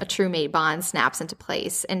when a true mate bond snaps into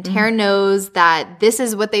place. And Taryn knows that this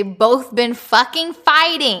is what they've both been fucking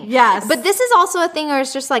fighting. Yes. But this is also a thing where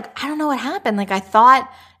it's just like, I don't know what happened. Like, I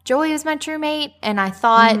thought Joey was my true mate, and I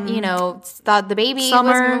thought, thought the baby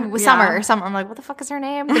was Summer. I'm like, what the fuck is her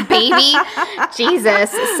name? The baby?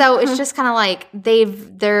 Jesus. So it's just kind of like,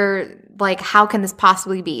 they're like, how can this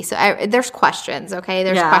possibly be? So there's questions, okay?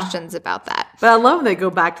 There's questions about that. But I love when they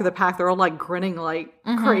go back to the pack. They're all like grinning like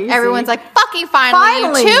crazy. Everyone's like, fucking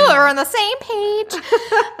finally, you two are on the same page.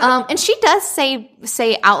 And she does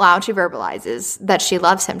say out loud, she verbalizes that she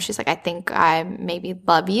loves him. She's like, I think I maybe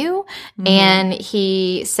love you. And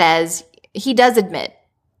he says, he does admit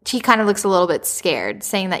he kind of looks a little bit scared,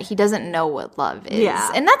 saying that he doesn't know what love is.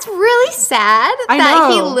 Yeah. And that's really sad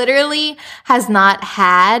that he literally has not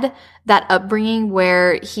had that upbringing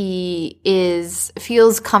where he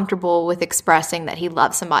feels comfortable with expressing that he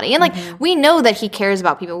loves somebody. And like, we know that he cares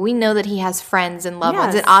about people. We know that he has friends and loved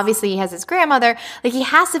ones. And obviously he has his grandmother. Like, he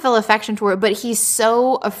has to feel affection toward it, but he's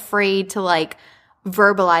so afraid to like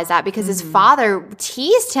verbalize that because his father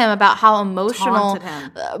teased him about how emotional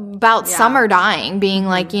about Summer dying, being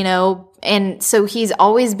like, you know, and so he's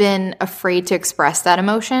always been afraid to express that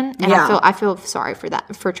emotion. And I feel sorry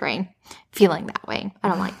for Trey feeling that way. I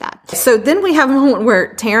don't like that. So then we have a moment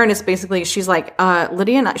where Taryn is basically, she's like,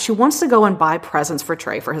 Lydia and she wants to go and buy presents for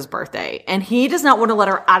Trey for his birthday. And he does not want to let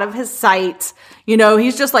her out of his sight. You know,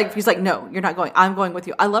 he's like, no, you're not going. I'm going with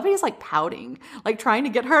you. I love it. He's like pouting, like trying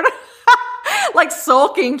to get her to, like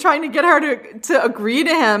sulking, trying to get her to agree to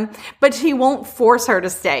him, but he won't force her to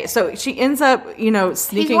stay. So she ends up, you know,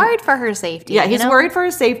 sneaking. He's worried for her safety. Yeah, he's worried for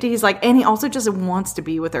her safety. He's like, and he also just wants to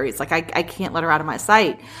be with her. He's like, I can't let her out of my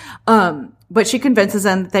sight. But she convinces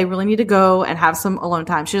him that they really need to go and have some alone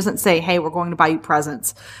time. She doesn't say, hey, we're going to buy you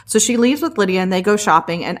presents. So she leaves with Lydia and they go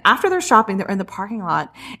shopping. And after they're shopping, they're in the parking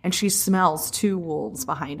lot and she smells 2 wolves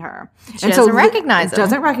behind her. She doesn't recognize them.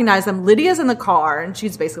 Doesn't recognize them. Lydia's in the car and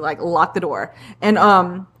she's basically like, lock the door.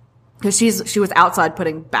 And, because she was outside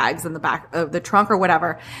putting bags in the back of the trunk or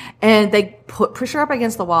whatever, and they push her up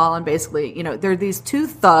against the wall, and basically, you know, there are these 2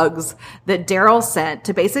 thugs that Daryl sent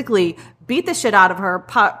to basically beat the shit out of her,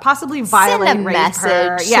 possibly violate, rape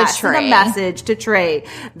her. Yeah, send a message to Trey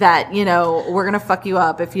that, you know, we're gonna fuck you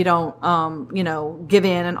up if you don't, you know, give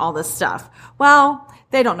in and all this stuff. Well,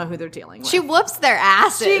 they don't know who they're dealing with. She whoops their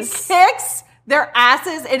asses. She kicks their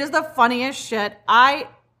asses. It is the funniest shit.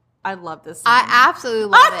 I love this scene. I absolutely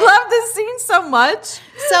love it. I love this scene so much.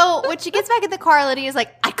 So when she gets back in the car, Lydia's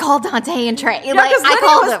like, I called Dante and Trey. Yeah, like, I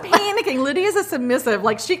called them. Panicking. Lydia's a submissive.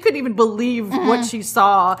 Like, she couldn't even believe what she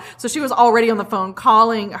saw. So she was already on the phone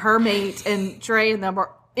calling her mate, and Trey and them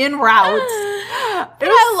were en route.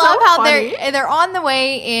 I love how they're on the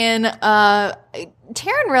way in.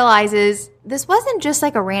 Taryn realizes this wasn't just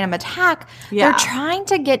like a random attack. Yeah. They're trying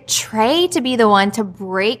to get Trey to be the one to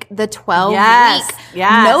break the 12-week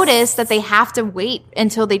notice that they have to wait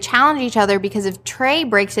until they challenge each other, because if Trey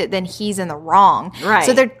breaks it, then he's in the wrong. Right.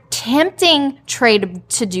 So they're tempting Trey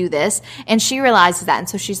to do this, and she realizes that. And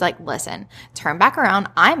so she's like, listen, turn back around.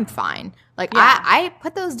 I'm fine. Like, I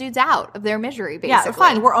put those dudes out of their misery, basically. Yeah,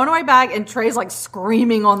 fine. We're on our way back, and Trey's, like,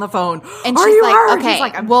 screaming on the phone. And she's like, hurt? Okay,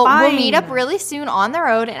 like, we'll meet up really soon on the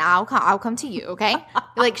road, and I'll come to you, okay?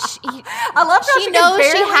 Like, I love how she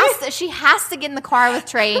knows she has to get in the car with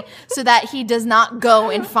Trey so that he does not go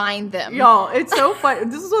and find them. Y'all, it's so funny.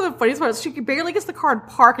 This is one of the funniest parts. She barely gets the car and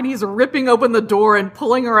park, and he's ripping open the door and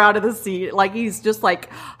pulling her out of the seat. Like, he's just, like,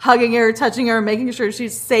 hugging her, touching her, making sure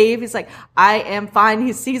she's safe. He's like, I am fine.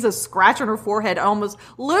 He sees a scratch on her forehead, almost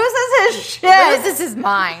loses his shit. Loses his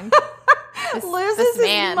mind. Loses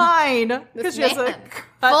his mind. Because she has a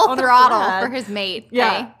full throttle for his mate. Yeah.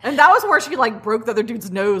 Okay? And that was where she like broke the other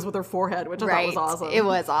dude's nose with her forehead, which I thought was awesome. It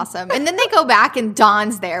was awesome. And then they go back and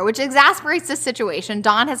Don's there, which exasperates the situation.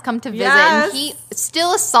 Don has come to visit and he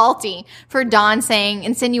still is salty for Don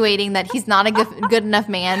insinuating that he's not a good enough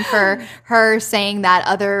man for her, saying that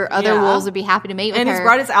other wolves would be happy to mate with her. And he's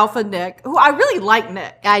brought his alpha Nick, who I really like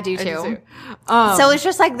Nick. I do too. So it's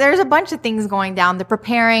just like there's a bunch of things going down. They're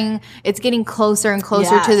preparing. It's getting closer and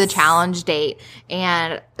closer to the challenge date,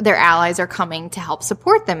 and their allies are coming to help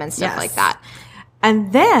support them and stuff like that.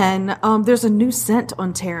 And then there's a new scent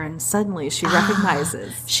on Taryn. Suddenly she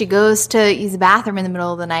recognizes. She goes to use the bathroom in the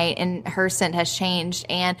middle of the night, and her scent has changed.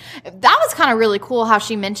 And that was kind of really cool how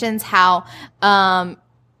she mentions how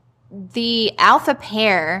the alpha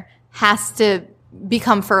pair has to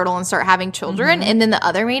become fertile and start having children, and then the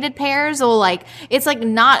other mated pairs will it's like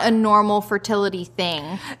not a normal fertility thing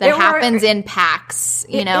that happens in packs,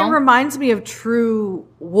 you know? It reminds me of true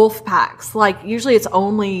wolf packs. Like usually it's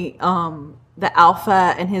only the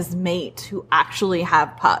alpha and his mate who actually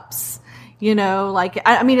have pups. You know, like,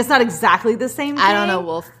 I mean, it's not exactly the same thing. I don't know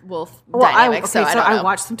wolf dynamics, so I don't know. I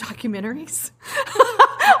watched some documentaries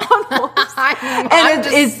on wolves. And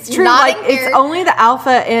it's true, like, it's only the alpha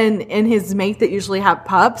and his mate that usually have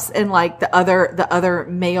pups, and, like, the other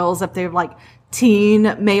males, if they're, like,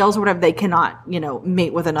 teen males or whatever, they cannot, you know,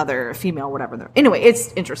 mate with another female or whatever. Anyway,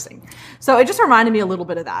 it's interesting. So it just reminded me a little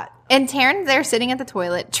bit of that. And Taryn's there sitting at the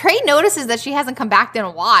toilet. Trey notices that she hasn't come back in a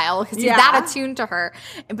while because he's that attuned to her.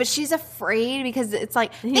 But she's afraid because it's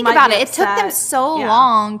like, think about it. It took them so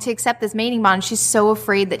long to accept this mating bond. She's so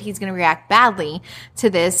afraid that he's going to react badly to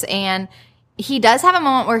this. And he does have a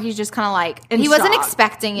moment where he's just kind of like, he wasn't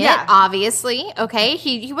expecting it, obviously. Okay.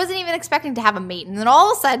 He wasn't even expecting to have a mate. And then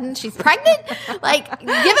all of a sudden she's pregnant. Like, give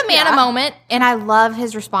a man a moment. And I love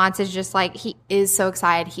his response is just like, he is so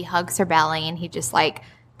excited. He hugs her belly and he just like,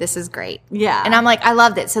 this is great. Yeah. And I'm like, I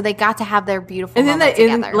loved it. So they got to have their beautiful moment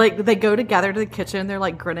together. They go together to the kitchen. They're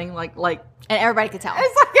like grinning, like. And everybody could tell.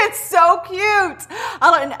 It's so cute.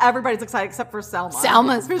 And everybody's excited except for Selma.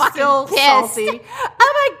 Selma's who's fucking still pissed. salty.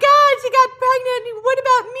 Oh my God, she got pregnant. What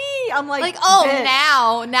about me? I'm like, oh, bitch.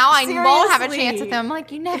 now I Seriously. won't have a chance with them. I'm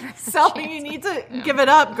like, you never. Selma, you need to give it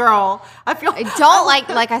up, girl. I don't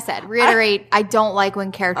like I said, reiterate, I don't like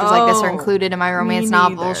when characters like this are included in my romance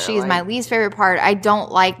novel. She's my least favorite part. I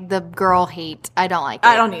don't like the girl hate. I don't like it.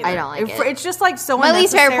 I don't either. I don't like it. It's just like so my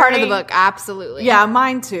least favorite part of the book, absolutely. Yeah,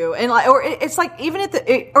 mine too. And like, or it's like even at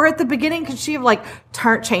the beginning, could she have like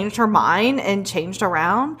changed her mind and changed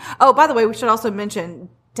around? Oh, by the way, we should also mention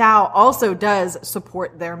Dow also does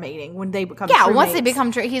support their mating when they become true once mates. they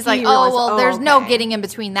become true, he's like, there's no getting in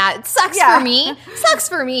between that. It sucks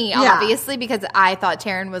for me, obviously, because I thought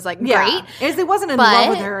Taryn was like great. As he wasn't in love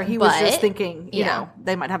with her, he was just thinking, you know,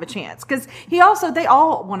 they might have a chance. Because they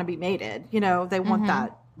all want to be mated. You know, they want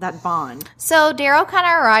that bond. So Daryl kind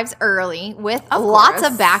of arrives early with lots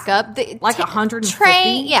of backup. Like 150?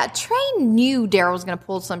 Trey knew Daryl was going to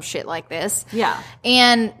pull some shit like this. Yeah.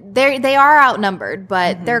 And they are outnumbered,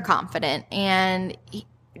 but they're confident. And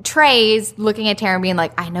Trey's looking at Taryn being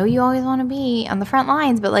like, I know you always want to be on the front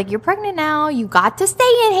lines, but like, you're pregnant now. You got to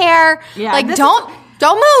stay in here. Yeah, like,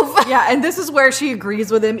 don't move. Yeah, and this is where she agrees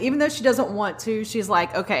with him, even though she doesn't want to. She's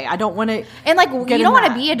like, okay, I don't want to. And like, you don't want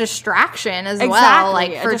to be a distraction as well,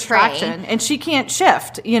 like for Trey. And she can't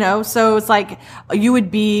shift, you know. So it's like you would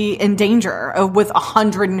be in danger with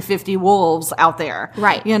 150 wolves out there,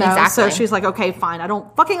 right? You know. Exactly. So she's like, okay, fine. I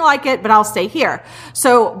don't fucking like it, but I'll stay here.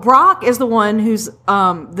 So Brock is the one who's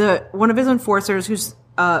one of his enforcers who's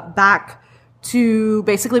back to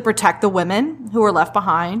basically protect the women who are left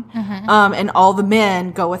behind, and all the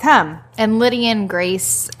men go with him. And Lydia and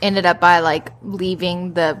Grace ended up by like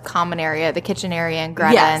leaving the common area, the kitchen area, and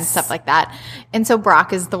Greta and stuff like that. And so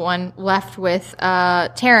Brock is the one left with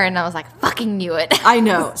Taryn. I was like, fucking knew it. I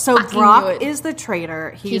know. So Brock is the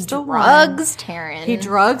traitor. He drugs Taryn. He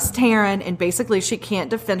drugs Taryn, and basically she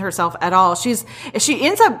can't defend herself at all. She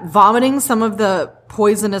ends up vomiting some of the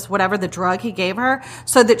poisonous whatever the drug he gave her,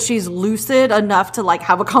 so that she's lucid enough to like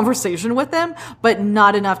have a conversation with him, but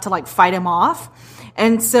not enough to like fight him off.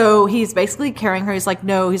 And so he's basically carrying her. He's like,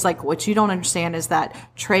 no, he's like, what you don't understand is that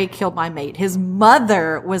Trey killed my mate. His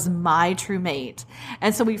mother was my true mate.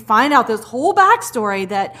 And so we find out this whole backstory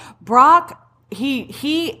that Brock,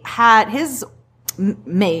 he had his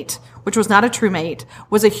mate, which was not a true mate,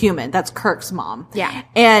 was a human. That's Kirk's mom. Yeah.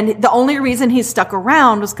 And the only reason he stuck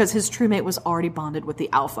around was because his true mate was already bonded with the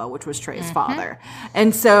alpha, which was Trey's father.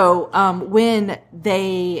 And so when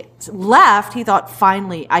they left, he thought,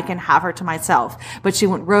 finally, I can have her to myself. But she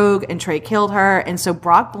went rogue and Trey killed her. And so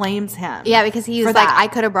Brock blames him. Yeah, because he was like, I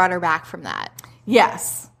could have brought her back from that.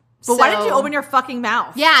 Yes. But why didn't you open your fucking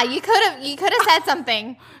mouth? Yeah, you could have said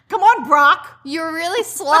something. Come on, Brock. You're really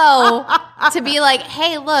slow to be like,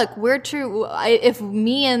 hey, look, we're true. If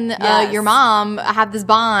me and your mom have this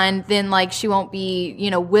bond, then like she won't be,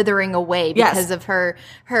 withering away because of her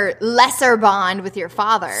lesser bond with your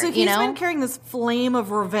father. So he's been carrying this flame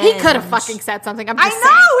of revenge. He could have fucking said something. I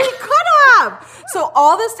know, he could have. So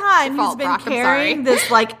all this time he's been carrying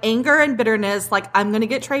this like anger and bitterness, like I'm going to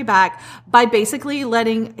get Trey back by basically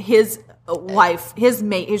letting his wife, his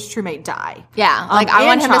mate, his true mate die. Yeah. Like I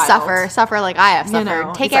want him to suffer like I have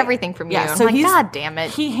suffered. Take everything from you. Yeah, so I'm like, God damn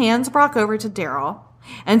it. He hands Brock over to Daryl.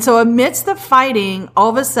 And so amidst the fighting, all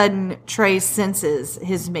of a sudden Trey senses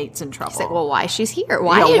his mate's in trouble. He's like, well, why she's here?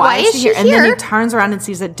 Why is she here? And then he turns around and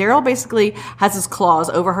sees that Daryl basically has his claws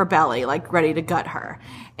over her belly, like ready to gut her.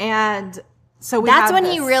 And so that's when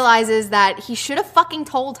he realizes that he should have fucking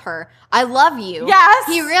told her, I love you. Yes.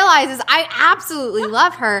 He realizes, I absolutely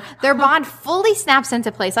love her. Their bond fully snaps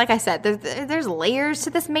into place. Like I said, there's layers to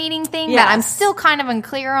this mating thing that I'm still kind of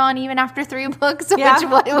unclear on, even after 3 books,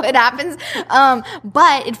 what happens.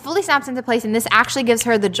 But it fully snaps into place, and this actually gives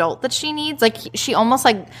her the jolt that she needs. Like, she almost,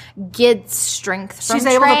 like, gets strength from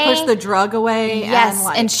Trey. She's able to push the drug away. Yes,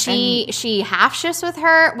 and she half shifts with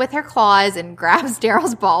her claws and grabs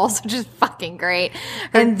Daryl's balls, which is fucking fucking great.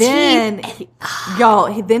 And then,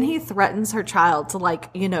 then he threatens her child to, like,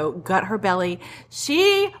 you know, gut her belly.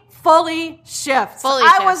 She fully shifts.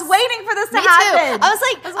 I was waiting for this to happen. Too. I was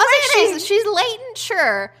like, she's latent,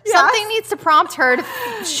 sure. Yes. Something needs to prompt her to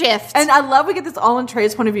shift. And I love we get this all in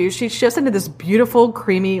Trey's point of view. She shifts into this beautiful,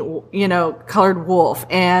 creamy, you know, colored wolf.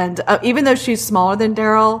 And even though she's smaller than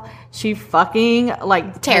Daryl, she fucking,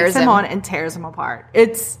 like, tears him on and tears him apart.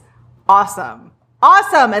 It's awesome.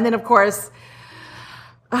 Awesome. And then, of course,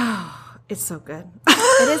 it's so good.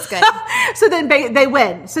 It is good. So then they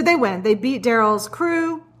win. So they win. They beat Daryl's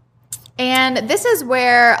crew. And this is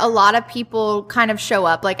where a lot of people kind of show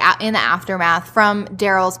up, like, in the aftermath from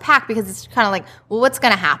Daryl's pack, because it's kind of like, well, what's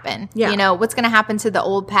going to happen? Yeah. You know, what's going to happen to the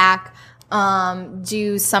old pack?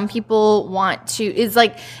 Do some people want to,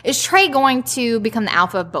 is Trey going to become the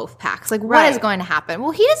alpha of both packs? Like, what is going to happen?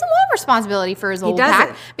 Well, he doesn't want responsibility for his old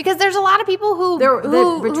pack because there's a lot of people who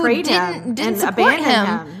betrayed him, didn't support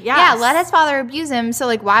him. Yes. Yeah, let his father abuse him. So,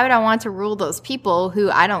 like, why would I want to rule those people who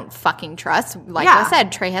I don't fucking trust? Like I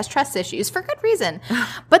said, Trey has trust issues for good reason.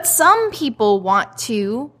 But some people want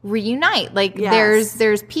to reunite. Like,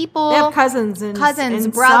 there's people, they have cousins,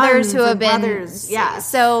 brothers who have been, brothers. Yes.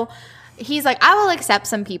 So he's like, I will accept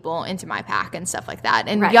some people into my pack and stuff like that.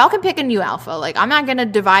 And y'all can pick a new alpha. Like, I'm not going to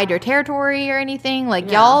divide your territory or anything.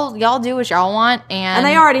 Like, y'all do what y'all want. And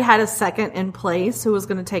they already had a second in place who was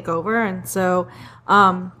going to take over. And so,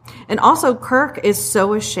 and also Kirk is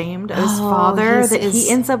so ashamed of his father that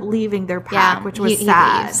he ends up leaving their pack, which was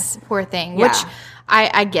sad. He leaves, poor thing. Which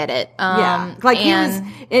I get it. Like,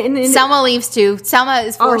 and Selma leaves too. Selma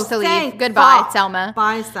is forced to leave. Goodbye, Selma.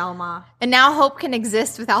 Bye, Selma. And now Hope can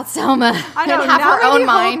exist without Selma. I know. And have her own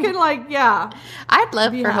mind. Hope can, I'd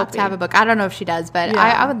love for Hope to have a book. I don't know if she does, but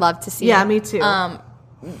I would love to see it. Yeah, me too.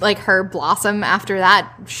 Like, her blossom after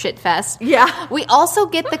that shit fest. Yeah. We also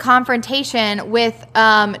get the confrontation with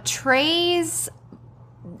Trey's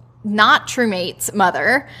not true mate's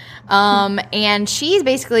mother. And she's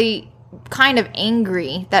basically kind of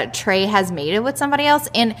angry that Trey has mated with somebody else.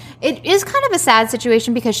 And it is kind of a sad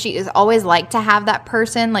situation because she is always like to have that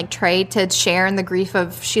person, like Trey, to share in the grief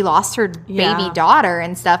of she lost her baby daughter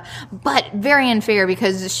and stuff. But very unfair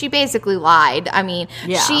because she basically lied. I mean,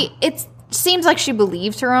 it seems like she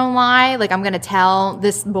believed her own lie. Like, I'm going to tell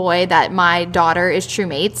this boy that my daughter is true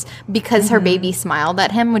mates because her baby smiled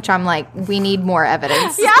at him, which I'm like, we need more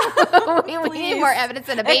evidence. Yeah. we need more evidence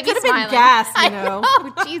than a baby smiling. It could have been gas, you know.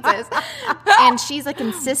 I know, Jesus. And she's like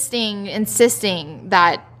insisting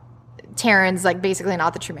that Taryn's like basically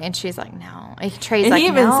not the true mate. And she's like, no. Trey's and like, he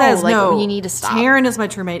even says, like, no, you need to stop. Taryn is my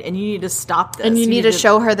true mate and you need to stop this. And you need to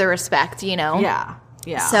show her the respect, you know? Yeah.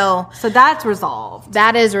 Yeah. So that's resolved.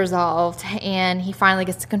 That is resolved, and he finally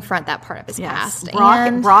gets to confront that part of his past.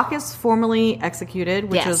 Brock is formally executed,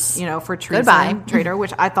 which is, you know, for treason, traitor,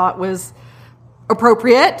 which I thought was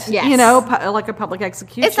appropriate. Yes. You know, like a public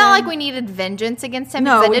execution. It's not like we needed vengeance against him.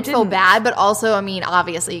 No, I did feel bad, but also, I mean,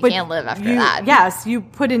 obviously, you can't live after that. Yes, you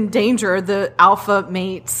put in danger the alpha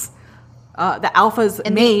mates. The alpha's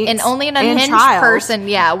mate and only an unhinged person,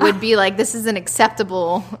 would be like, this is an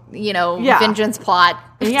acceptable, you know, vengeance plot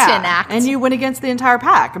to enact. And you went against the entire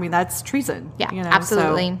pack. I mean, that's treason. Yeah, you know?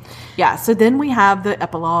 absolutely. So then we have the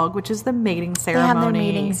epilogue, which is the mating ceremony. They have their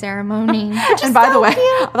mating ceremony. And by the way,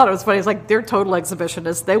 I thought it was funny. It's like, they're total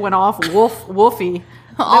exhibitionists. They went off woofy.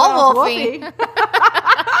 All woofy.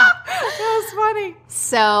 That was funny.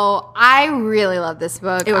 So I really love this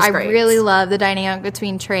book. It was great. I really love the dynamic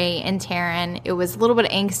between Trey and Taryn. It was a little bit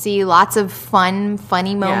angsty, lots of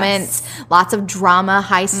funny moments, lots of drama,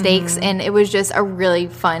 high stakes, and it was just a really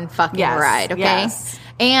fun fucking ride, okay? Yes.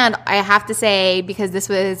 And I have to say, because this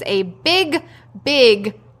was a big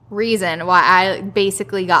reason why I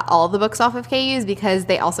basically got all the books off of KU's, because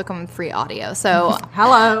they also come with free audio. So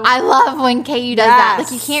hello, I love when KU does that.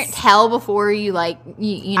 Like, you can't tell before you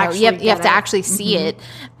you know you have to actually see it.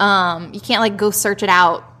 You can't like go search it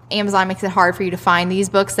out. Amazon makes it hard for you to find these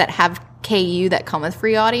books that have KU that come with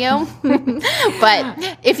free audio.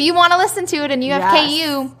 But if you want to listen to it and you have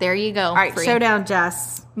KU, there you go. All right, free. Showdown,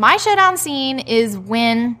 Jess. My showdown scene is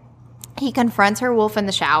when he confronts her wolf in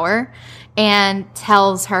the shower and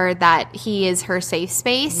tells her that he is her safe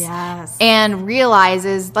space. Yes. And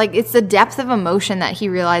realizes, like, it's the depth of emotion that he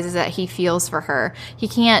realizes that he feels for her. He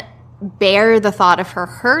can't bear the thought of her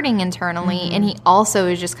hurting internally. And he also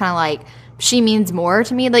is just kind of like, she means more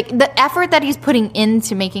to me. Like, the effort that he's putting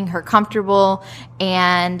into making her comfortable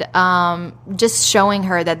and just showing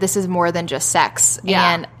her that this is more than just sex.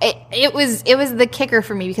 Yeah. And it was the kicker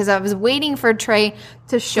for me, because I was waiting for Trey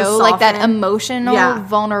to show like that emotional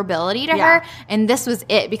vulnerability to her, and this was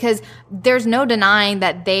it, because there's no denying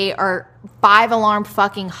that they are 5-alarm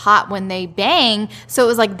fucking hot when they bang. So it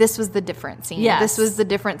was like, this was the different scene. Yes. This was the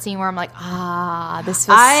different scene where I'm like, this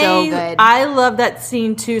was so good. I love that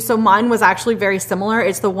scene too. So mine was actually very similar.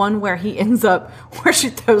 It's the one where he ends up, where she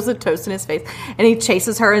throws a toast in his face and he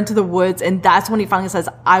chases her into the woods, and that's when he finally says,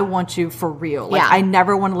 I want you for real. Like, I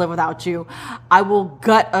never want to live without you. I will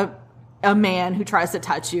gut a man who tries to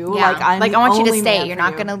touch you. Yeah. Like, I want you to stay. You're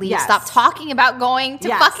not going to leave. Yes. Stop talking about going to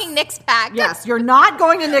fucking Nick's Pack. Yes, you're not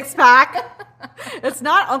going to Nick's Pack. It's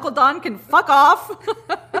not Uncle Don can fuck off.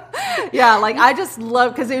 Yeah, like, I just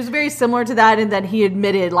love, because it was very similar to that, and then he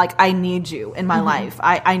admitted, like, I need you in my life.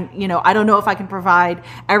 I don't know if I can provide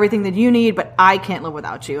everything that you need, but I can't live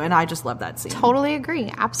without you, and I just love that scene. Totally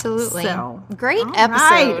agree. Absolutely. So, great all episode.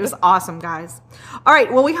 Right. It was awesome, guys. All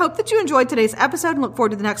right, well, we hope that you enjoyed today's episode and look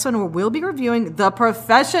forward to the next one, where we'll be reviewing The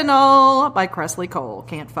Professional by Kresley Cole.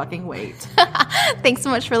 Can't fucking wait. Thanks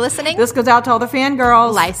so much for listening. This goes out to all the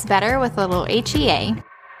fangirls. Life's better with a little HEA.